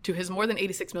to his more than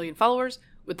 86 million followers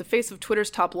with the face of Twitter's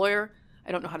top lawyer,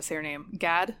 I don't know how to say her name,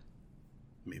 Gad?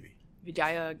 Maybe.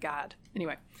 Vijaya Gad.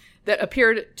 Anyway, that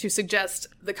appeared to suggest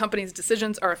the company's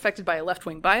decisions are affected by a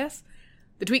left-wing bias.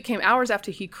 The tweet came hours after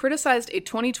he criticized a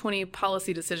 2020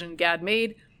 policy decision Gad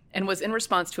made and was in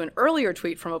response to an earlier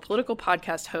tweet from a political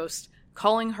podcast host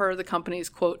calling her the company's,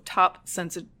 quote, top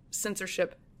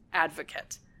censorship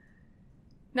advocate.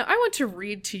 Now, I want to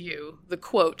read to you the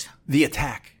quote. The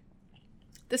attack.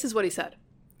 This is what he said.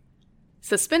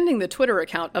 Suspending the Twitter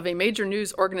account of a major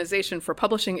news organization for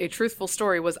publishing a truthful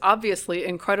story was obviously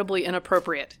incredibly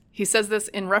inappropriate. He says this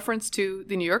in reference to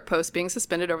the New York Post being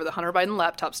suspended over the Hunter Biden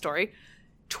laptop story.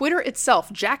 Twitter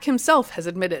itself, Jack himself, has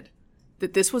admitted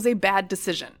that this was a bad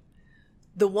decision.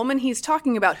 The woman he's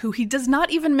talking about, who he does not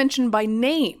even mention by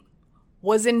name,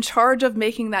 was in charge of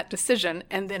making that decision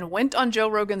and then went on Joe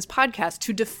Rogan's podcast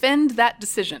to defend that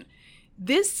decision.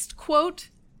 This quote,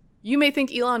 you may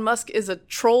think Elon Musk is a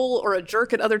troll or a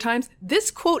jerk at other times.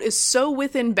 This quote is so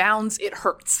within bounds, it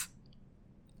hurts.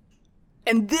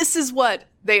 And this is what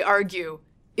they argue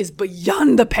is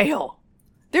beyond the pale.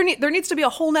 There needs to be a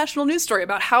whole national news story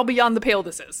about how beyond the pale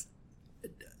this is.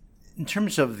 In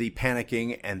terms of the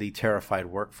panicking and the terrified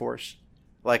workforce,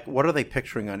 like, what are they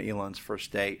picturing on Elon's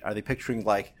first day? Are they picturing,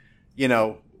 like, you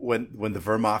know, when the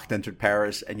Wehrmacht entered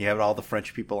Paris and you have all the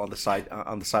French people on the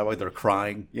sidewalk, they're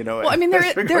crying, you know? Well, I mean, there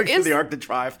is the Arc de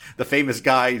Triomphe, the famous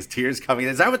guy, his tears coming.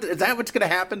 Is that what's going to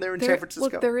happen there in San Francisco?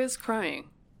 Look, there is crying.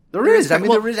 There is. I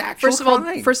mean, there is actual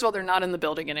crying. First of all, they're not in the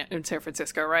building in San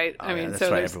Francisco, right? Oh, I mean, yeah,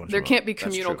 so right. there can't be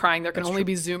communal crying. There can only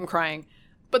be Zoom crying.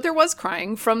 But there was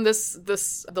crying from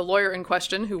the lawyer in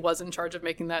question who was in charge of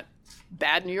making that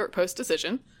bad New York Post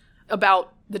decision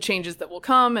about the changes that will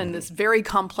come and this very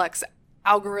complex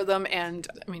algorithm and,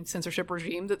 I mean, censorship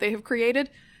regime that they have created.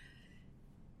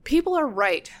 People are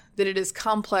right that it is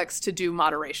complex to do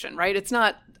moderation, right? It's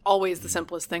not always the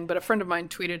simplest thing, but a friend of mine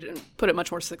tweeted and put it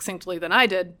much more succinctly than I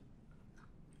did.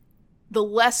 The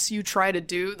less you try to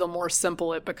do, the more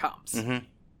simple it becomes,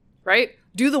 right?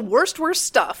 Do the worst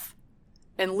stuff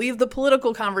and leave the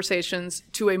political conversations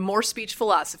to a more speech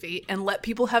philosophy and let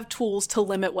people have tools to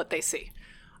limit what they see.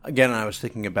 Again, I was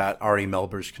thinking about Ari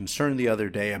Melber's concern the other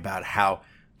day about how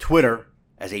Twitter,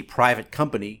 as a private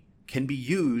company, can be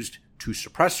used to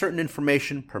suppress certain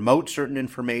information, promote certain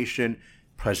information,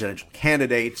 presidential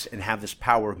candidates, and have this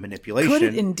power of manipulation. Could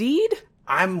it indeed?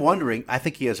 I'm wondering, I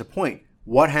think he has a point.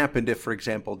 What happened if, for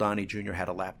example, Donnie Jr. had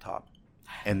a laptop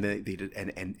and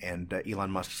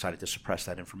Elon Musk decided to suppress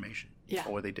that information? Yeah.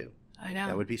 What would they do? I know.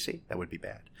 That would be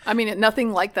bad. I mean,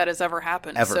 nothing like that has ever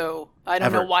happened. Ever. So I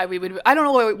don't know why we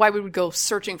would go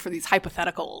searching for these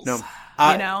hypotheticals. No.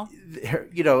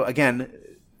 You know? Again,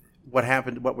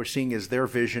 what we're seeing is their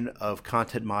vision of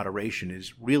content moderation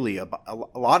is really a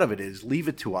lot of it is leave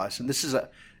it to us. And this is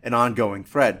an ongoing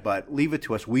thread, but leave it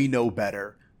to us. We know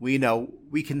better. We know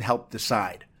we can help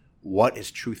decide what is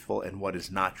truthful and what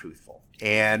is not truthful.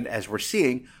 And as we're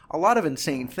seeing, a lot of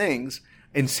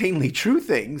insanely true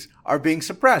things are being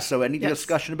suppressed. So any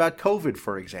discussion about COVID,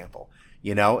 for example,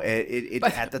 you know,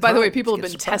 by the way, people have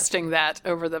been testing that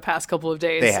over the past couple of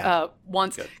days. They have.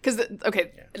 Once, because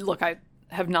look, I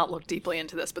have not looked deeply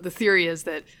into this, but the theory is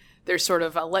that there's sort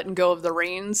of a letting go of the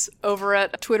reins over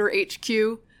at Twitter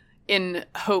HQ in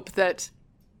hope that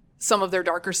some of their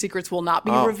darker secrets will not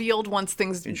be revealed once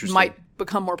things might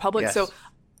become more public. Yes. So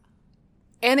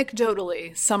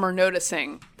anecdotally, some are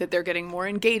noticing that they're getting more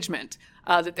engagement,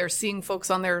 that they're seeing folks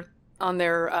on their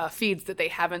feeds that they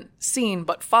haven't seen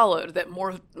but followed, that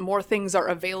more things are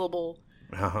available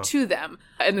to them.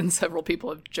 And then several people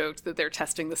have joked that they're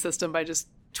testing the system by just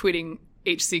tweeting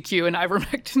HCQ and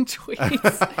ivermectin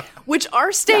tweets, which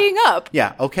are staying up.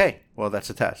 Yeah. Okay. Well, that's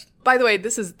a test. By the way,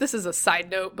 this is a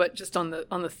side note, but just on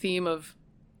the theme of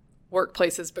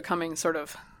workplaces becoming sort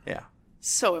of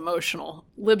so emotional.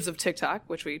 Libs of TikTok,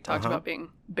 which we talked about being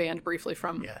banned briefly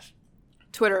from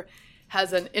Twitter,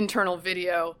 has an internal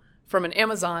video from an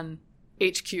Amazon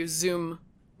HQ Zoom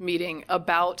meeting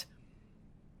about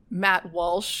Matt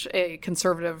Walsh, a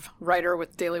conservative writer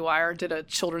with Daily Wire, did a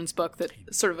children's book that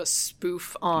sort of a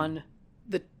spoof on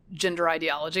the gender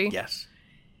ideology. Yes.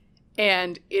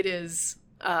 And it is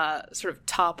sort of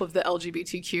top of the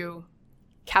LGBTQ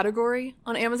category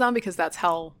on Amazon because that's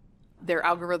how their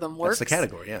algorithm works. That's the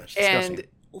category, yeah. And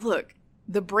look,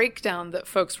 the breakdown that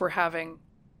folks were having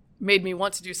made me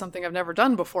want to do something I've never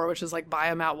done before, which is like buy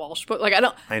a Matt Walsh book. Like I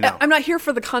know. I'm not here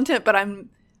for the content, but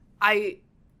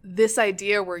this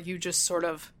idea where you just sort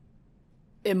of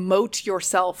emote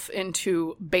yourself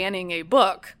into banning a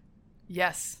book,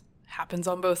 yes, happens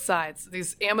on both sides.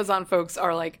 These Amazon folks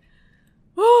are like,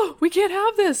 oh, we can't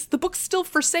have this. The book's still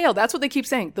for sale. That's what they keep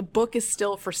saying. The book is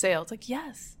still for sale. It's like,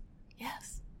 yes.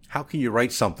 How can you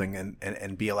write something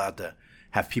and be allowed to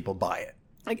have people buy it?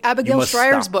 Like Abigail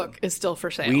Schreier's book is still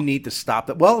for sale. We need to stop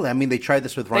that. Well, I mean, they tried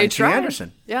this with Ryan T.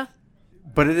 Anderson. Yeah.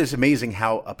 But it is amazing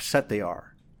how upset they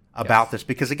are about this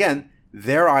because, again,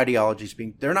 their ideologies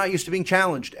they're not used to being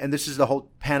challenged. And this is the whole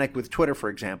panic with Twitter, for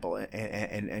example,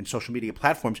 and social media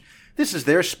platforms. This is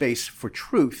their space for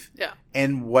truth. Yeah.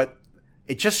 And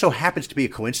it just so happens to be a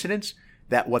coincidence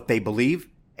that what they believe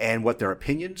and what their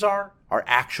opinions are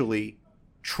actually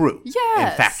true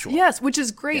and factual. Yes, which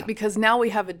is great because now we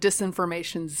have a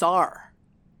disinformation czar.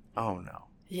 Oh, no.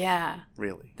 Yeah.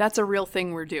 Really? That's a real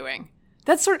thing we're doing.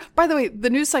 That's by the way,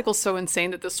 the news cycle's so insane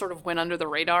that this sort of went under the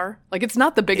radar. Like, it's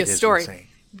not the biggest story. Insane.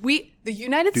 The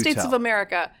United States of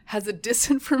America has a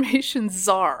disinformation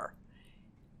czar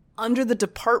under the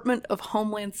Department of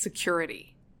Homeland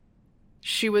Security.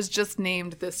 She was just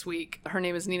named this week. Her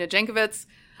name is Nina Jankowicz.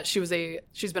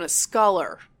 She's been a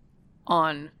scholar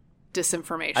on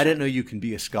disinformation. I didn't know you can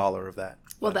be a scholar of that.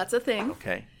 Well, that's a thing.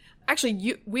 Okay.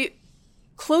 Actually, we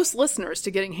close listeners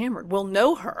to Getting Hammered will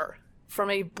know her from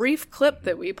a brief clip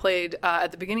that we played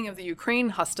at the beginning of the Ukraine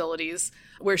hostilities,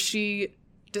 where she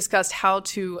discussed how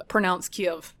to pronounce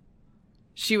Kiev.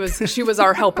 She was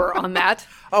our helper on that.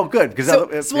 Oh, good. Because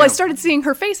I started seeing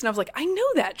her face, and I was like, I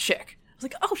know that chick. I was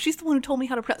like, oh, she's the one who told me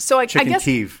how to pronounce. So I guess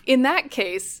Kiev. In that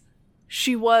case,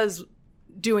 she was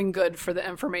doing good for the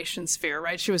information sphere,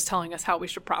 right? She was telling us how we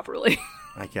should properly.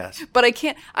 I guess. But I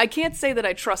can't say that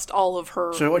I trust all of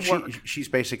her work. She's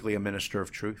basically a minister of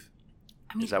truth.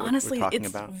 I mean, Is that honestly, what we're talking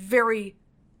it's about? very,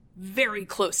 very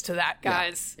close to that,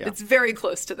 guys. Yeah. It's very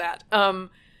close to that.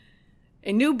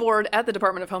 A new board at the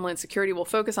Department of Homeland Security will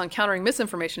focus on countering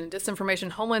misinformation and disinformation.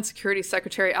 Homeland Security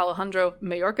Secretary Alejandro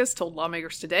Mayorkas told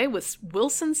lawmakers today, with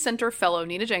Wilson Center fellow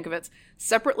Nina Jankowicz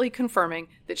separately confirming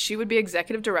that she would be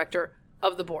executive director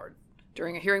of the board.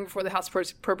 During a hearing before the House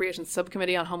Appropriations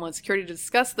Subcommittee on Homeland Security to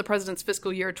discuss the president's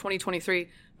fiscal year 2023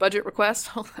 budget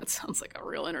request, oh, that sounds like a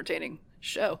real entertaining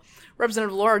show,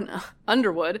 Representative Laura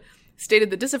Underwood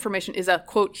stated that disinformation is a,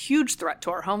 quote, huge threat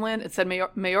to our homeland. It said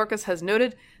Mayorkas has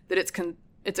noted that it's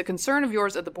a concern of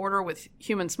yours at the border with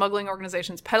human smuggling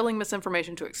organizations peddling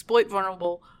misinformation to exploit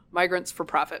vulnerable migrants for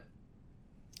profit.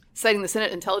 Citing the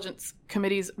Senate Intelligence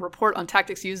Committee's report on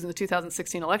tactics used in the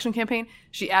 2016 election campaign,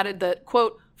 she added that,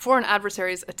 quote, foreign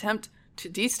adversaries attempt to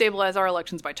destabilize our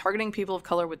elections by targeting people of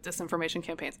color with disinformation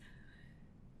campaigns.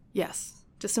 Yes,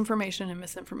 disinformation and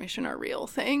misinformation are real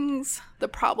things. The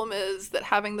problem is that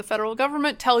having the federal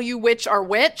government tell you which are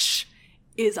which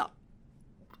is a...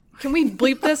 Can we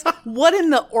bleep this? What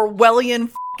in the Orwellian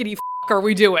f***ity f*** are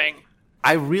we doing?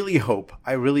 I really hope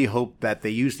that they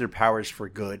use their powers for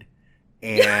good.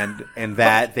 And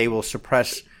that they will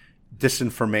suppress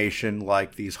disinformation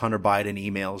like these Hunter Biden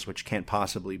emails, which can't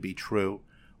possibly be true,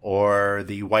 or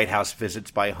the White House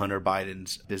visits by Hunter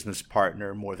Biden's business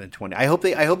partner more than 20. I hope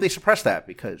they suppress that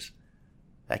because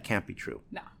that can't be true.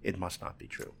 No, it must not be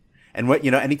true. And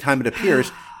anytime it appears,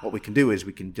 what we can do is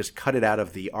we can just cut it out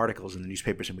of the articles in the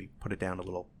newspapers and we put it down a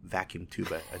little vacuum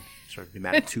tube, a sort of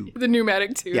pneumatic tube. The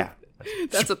pneumatic tube. Yeah.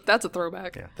 That's a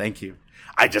throwback. Yeah, thank you.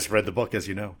 I just read the book, as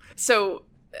you know. So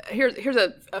here's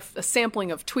a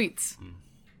sampling of tweets.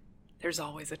 There's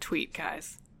always a tweet,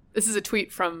 guys. This is a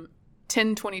tweet from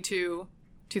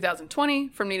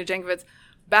 10/22/2020 from Nina Jankowicz.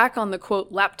 Back on the,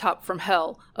 quote, laptop from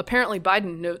hell, apparently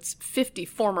Biden notes 50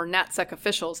 former NatSec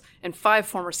officials and 5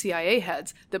 former CIA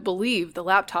heads that believe the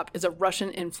laptop is a Russian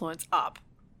influence op.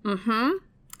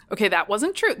 Okay, that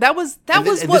wasn't true. That was And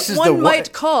what this is one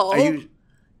might call Are you,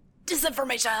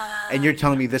 disinformation. and you're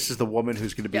telling me this is the woman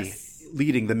who's going to be Yes.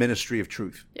 leading the Ministry of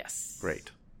Truth? Yes.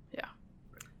 Great. Yeah.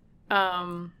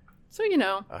 So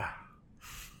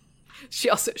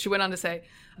she went on to say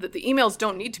that the emails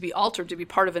don't need to be altered to be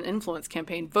part of an influence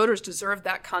campaign. Voters deserve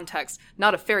that context,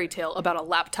 not a fairy tale about a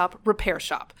laptop repair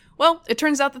shop. Well, it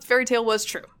turns out that the fairy tale was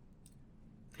true.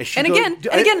 And again,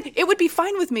 it would be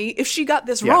fine with me if she got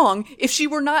this wrong, if she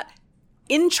were not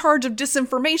in charge of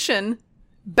disinformation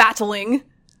battling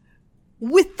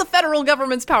with the federal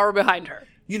government's power behind her.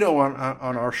 You know, on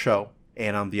our show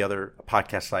and on the other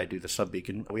podcasts I do, the Sub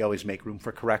Beacon, we always make room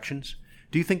for corrections.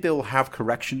 Do you think they'll have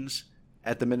corrections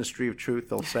at the Ministry of Truth?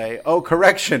 They'll say, "Oh,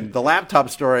 correction, the laptop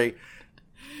story.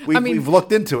 We've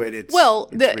looked into it. It's real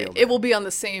it will be on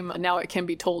the same Now It Can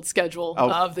Be Told schedule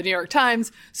of the New York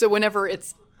Times. So whenever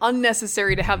it's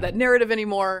unnecessary to have that narrative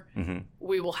anymore,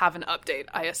 we will have an update,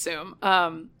 I assume."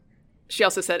 She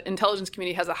also said, intelligence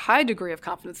community has a high degree of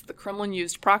confidence that the Kremlin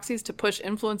used proxies to push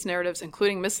influence narratives,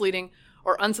 including misleading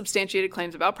or unsubstantiated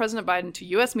claims about President Biden to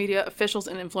U.S. media, officials,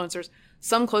 and influencers,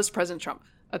 some close to President Trump.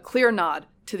 A clear nod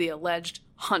to the alleged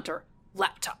Hunter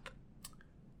laptop.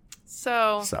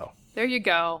 So there you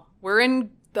go. We're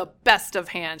in the best of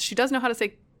hands. She does know how to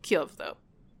say Kyiv, though.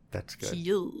 That's good.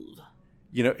 Kyiv.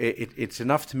 You know, it's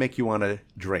enough to make you want to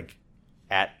drink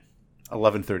at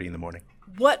 11:30 in the morning.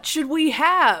 What should we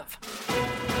have?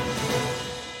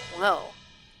 Well,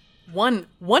 one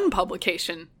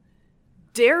publication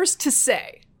dares to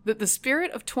say that the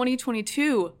spirit of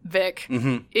 2022, Vic,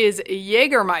 is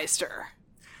Jägermeister.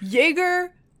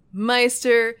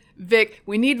 Jägermeister, Vic.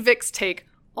 We need Vic's take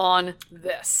on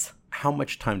this. How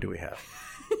much time do we have?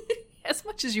 As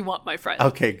much as you want, my friend.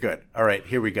 Okay, good. All right,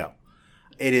 here we go.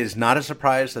 It is not a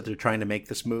surprise that they're trying to make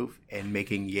this move and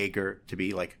making Jaeger to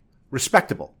be like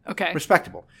respectable. Okay.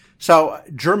 Respectable. So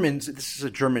Germans, this is a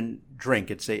German drink.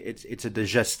 It's a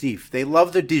digestif. They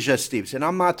love the digestifs. And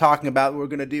I'm not talking about we're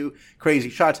going to do crazy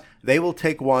shots. They will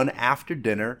take one after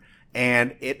dinner,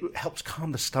 and it helps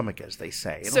calm the stomach, as they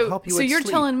say. It'll help you with you're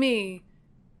sleep. telling me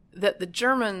that the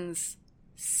Germans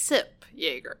sip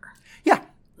Jaeger. Yeah.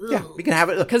 Yeah, we can have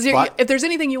it. Because if there's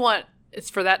anything you want,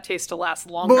 it's for that taste to last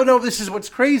longer. Well, no, this is what's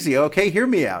crazy. Okay, hear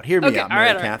me out. Hear me out,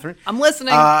 Mary Catherine. I'm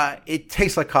listening. It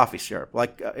tastes like coffee syrup,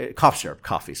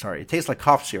 coffee. Sorry, it tastes like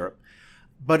cough syrup,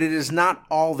 but it is not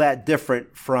all that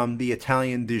different from the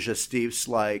Italian digestifs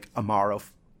like Amaro,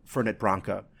 Fernet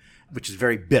Branca, which is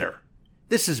very bitter.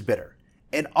 This is bitter,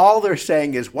 and all they're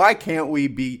saying is, why can't we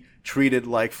be treated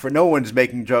like? For no one's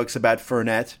making jokes about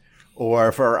Fernet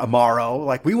or for Amaro,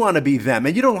 like we want to be them.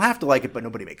 And you don't have to like it, but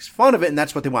nobody makes fun of it, and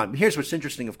that's what they want. Here's what's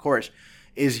interesting, of course,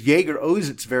 is Jaeger owes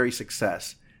its very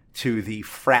success to the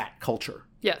frat culture.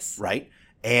 Yes. Right?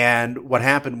 And what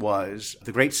happened was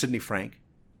the great Sidney Frank,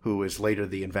 who was later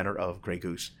the inventor of Grey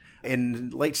Goose, in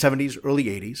late 70s, early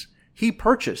 80s, he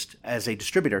purchased, as a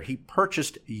distributor, he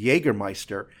purchased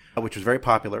Jägermeister, which was very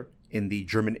popular in the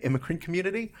German immigrant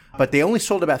community, but they only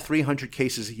sold about 300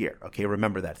 cases a year. Okay,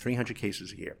 remember that, 300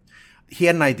 cases a year. He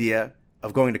had an idea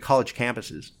of going to college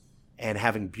campuses and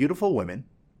having beautiful women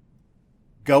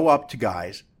go up to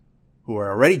guys who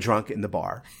are already drunk in the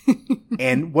bar.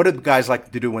 And what do guys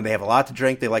like to do when they have a lot to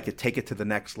drink? They like to take it to the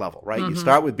next level, right? You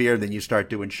start with beer, then you start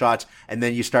doing shots, and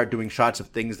then you start doing shots of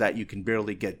things that you can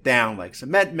barely get down, like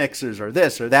cement mixers or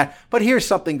this or that. But here's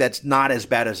something that's not as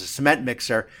bad as a cement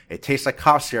mixer. It tastes like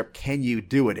cough syrup. Can you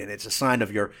do it? And it's a sign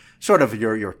of your sort of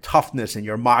your toughness and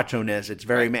your macho-ness. It's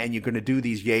very, man, you're going to do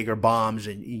these Jaeger bombs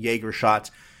and Jaeger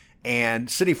shots. And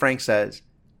Sidney Frank says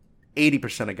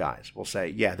 80% of guys will say,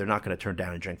 yeah, they're not going to turn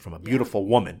down a drink from a beautiful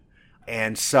woman.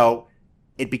 And so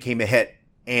it became a hit.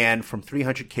 And from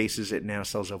 300 cases, it now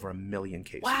sells over 1 million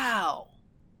cases. Wow.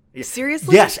 Yeah.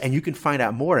 Seriously? Yes. And you can find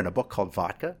out more in a book called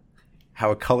Vodka,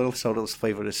 How a Colorless, Odorless,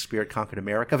 Flavorless Spirit Conquered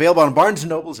America, available on Barnes &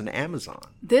 Nobles and Amazon.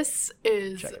 This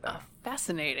is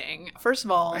fascinating. First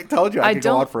of all, I told you I could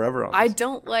go on forever on this. I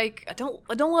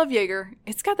don't love Jaeger.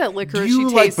 It's got that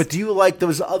licorice taste. But do you like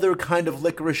those other kind of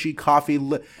licoricey coffee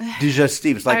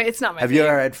digestives? Like, it's not my Have you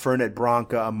ever had Fernet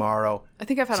Branca, Amaro? I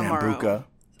think I've had Amaro. Sambuca?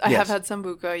 I have had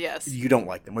Sambuca, yes. You don't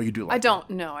like them, or you do like them? I don't.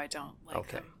 No, I don't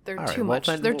like them. They're All right, too well, much.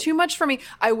 then They're we'll- too much for me.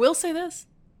 I will say this.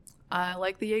 I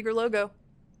like the Jaeger logo.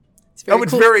 It's very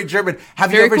It's cool. very German. Have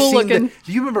Very you ever cool seen looking.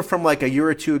 do you remember from like a year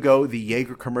or two ago the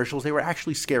Jaeger commercials? They were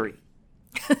actually scary.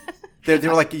 they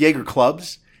were like Jaeger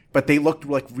clubs, but they looked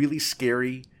like really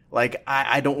scary. Like,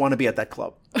 I don't want to be at that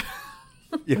club.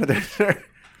 You know,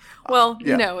 Well,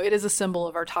 it is a symbol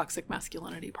of our toxic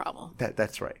masculinity problem.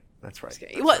 that's right. That's right.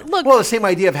 Okay. Well, look. Well, the same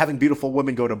idea of having beautiful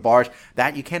women go to bars,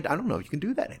 that you can't, I don't know if you can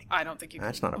do that anymore. I don't think you can.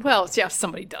 That's not a problem. Well, yeah,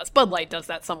 somebody does. Bud Light does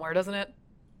that somewhere, doesn't it?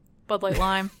 Bud Light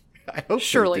Lime. I hope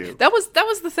Surely. they do. That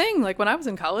was the thing. Like when I was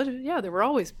in college, yeah, there were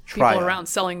always people around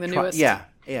selling the newest. Yeah.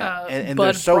 And Bud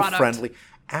they're so product. friendly.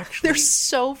 Actually, They're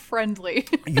so friendly.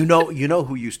 you know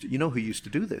who used to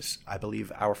do this? I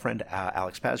believe our friend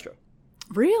Alex Pastro.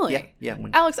 Really? Yeah.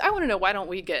 Alex, I want to know, why don't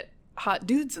we get hot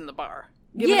dudes in the bar?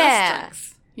 Giving Yeah. us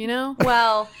drinks, you know?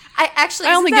 Well, I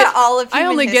only isn't get- that all of I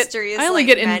human only get- history is I only like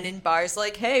get in- men in bars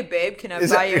like, hey, babe, can I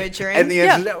Is buy it- you a drink? And the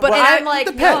answer, Yeah, well, but and I'm it like,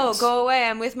 no, depends. go away.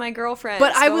 I'm with my girlfriend.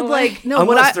 But I Go would away. like, no,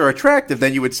 unless what they're attractive,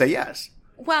 then you would say yes.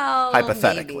 Well,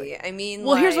 Hypothetically. maybe. I mean,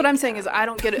 well, here's what like, I'm saying is I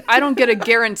don't get a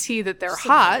guarantee that they're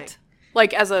hot,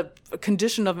 like as a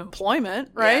condition of employment,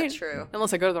 right? true.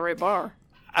 Unless I go to the right bar.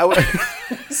 I would.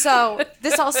 So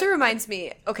this also reminds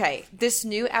me. Okay, this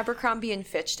new Abercrombie and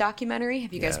Fitch documentary.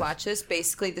 Have you guys watched this?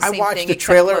 Basically, the I same watched thing. the except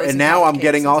trailer, clothes and now I'm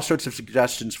getting all complications. sorts of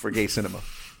suggestions for gay cinema.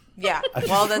 Yeah.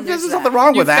 Well, then There's there's nothing that.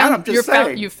 wrong with that. I'm just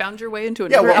saying. You found your way into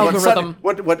Yeah, another well, algorithm.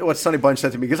 what Sonny Bunch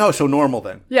said to me, he goes, oh, so normal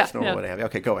then. Yeah, It's normal yeah. what I have.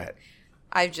 Okay, go ahead.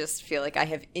 I just feel like I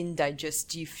have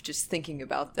indigestif just thinking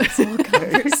about this whole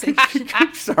conversation.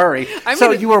 Sorry. I'm So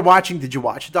gonna- you were watching, did you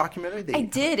watch a documentary? I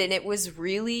did, and it was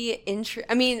really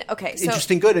I mean, okay, so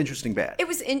Interesting good, interesting bad. it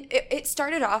was it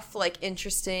started off like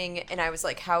interesting, and I was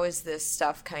like, how is this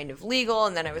stuff kind of legal?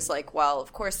 And then I was like, well,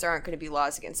 of course there aren't going to be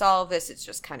laws against all of this. It's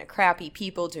just kind of crappy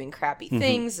people doing crappy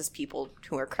things, as people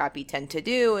who are crappy tend to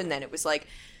do. And then it was like,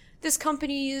 this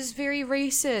company is very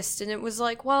racist, and it was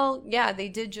like, well, yeah, they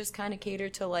did just kind of cater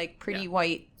to like pretty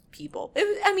white people.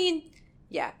 I mean,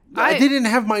 yeah. They didn't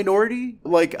have minority,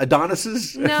 like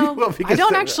Adonises? No, Well, I because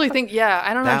don't the- actually think. Yeah,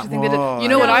 I don't That actually think they did. one. You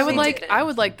know what No, I would they like? didn't. I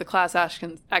would like the class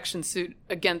action suit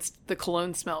against the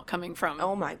cologne smell coming from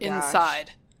Oh my gosh.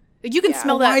 inside. You can Yeah.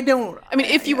 smell that. I don't. I mean,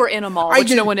 if you were in a mall, I which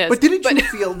no didn't- one is. But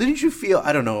didn't you feel,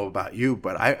 I don't know about you,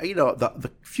 but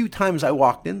the few times I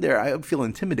walked in there, I would feel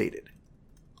intimidated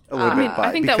a little bit by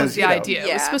I think that was because, the you know, idea. It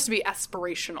Yeah. was supposed to be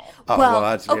aspirational. Oh, Well,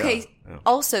 that's, okay. yeah.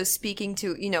 Also, speaking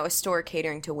to a store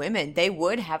catering to women, they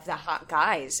would have the hot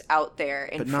guys out there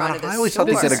in But front of the I always store.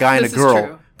 thought they said a guy and a This is girl,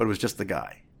 true. but it was just the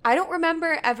guy. I don't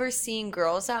remember ever seeing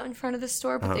girls out in front of the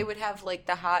store, Uh-huh. but they would have like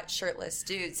the hot shirtless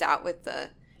dudes out with the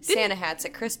Santa hats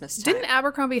at Christmas time. Didn't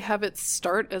Abercrombie have it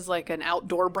start as like an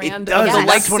outdoor brand? It does. Yes. I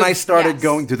liked when I started Yes.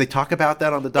 going. Do they talk about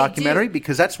that on the documentary? do.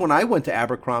 Because that's when I went to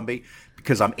Abercrombie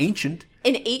because I'm ancient.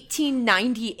 in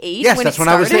 1898? Yes, when that's it when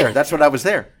I was started? there. That's when I was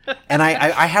there. And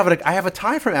I have a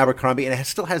tie from Abercrombie, and it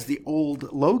still has the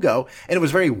old logo, and it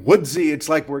was very woodsy. It's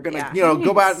like we're gonna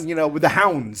go out with the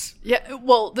hounds. Yeah.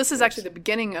 Well, this is actually the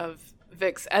beginning of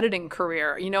Vic's editing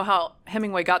career. You know how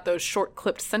Hemingway got those short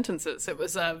clipped sentences?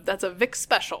 That's a Vic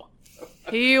special.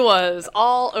 He was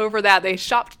all over that. They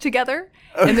shopped together,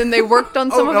 and then they worked on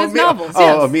some of his novels.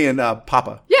 Oh, Yes. me and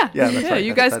Papa. Yeah. that's Yeah, right.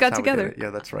 you guys got how we did together. it. Yeah,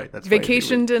 that's right. That's right.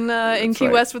 Vacationed in Key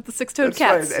right. West with the six-toed That's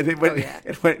cats. right. And it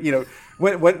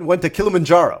went to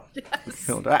Kilimanjaro. Yes.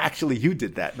 Actually, you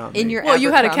did that, not In me. your Well,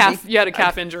 you had a Abercrombie.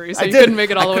 calf injury, so I you did. couldn't make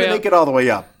it all the way I couldn't up. make it all the way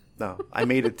up. No, I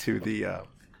made it to the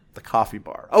coffee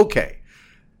bar. Okay,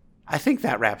 I think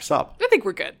that wraps up. I think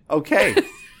we're good. Okay,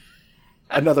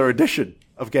 another edition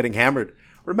of Getting Hammered.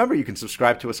 Remember, you can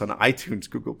subscribe to us on iTunes,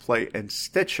 Google Play, and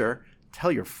Stitcher.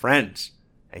 Tell your friends,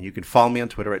 and you can follow me on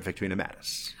Twitter at Victorina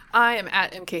Mattis. I am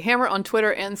at MK Hammer on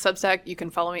Twitter and Substack. You can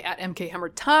follow me at MK Hammer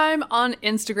Time on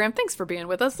Instagram. Thanks for being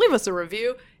with us. Leave us a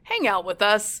review. Hang out with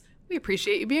us. We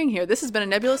appreciate you being here. This has been a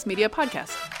Nebulous Media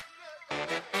podcast.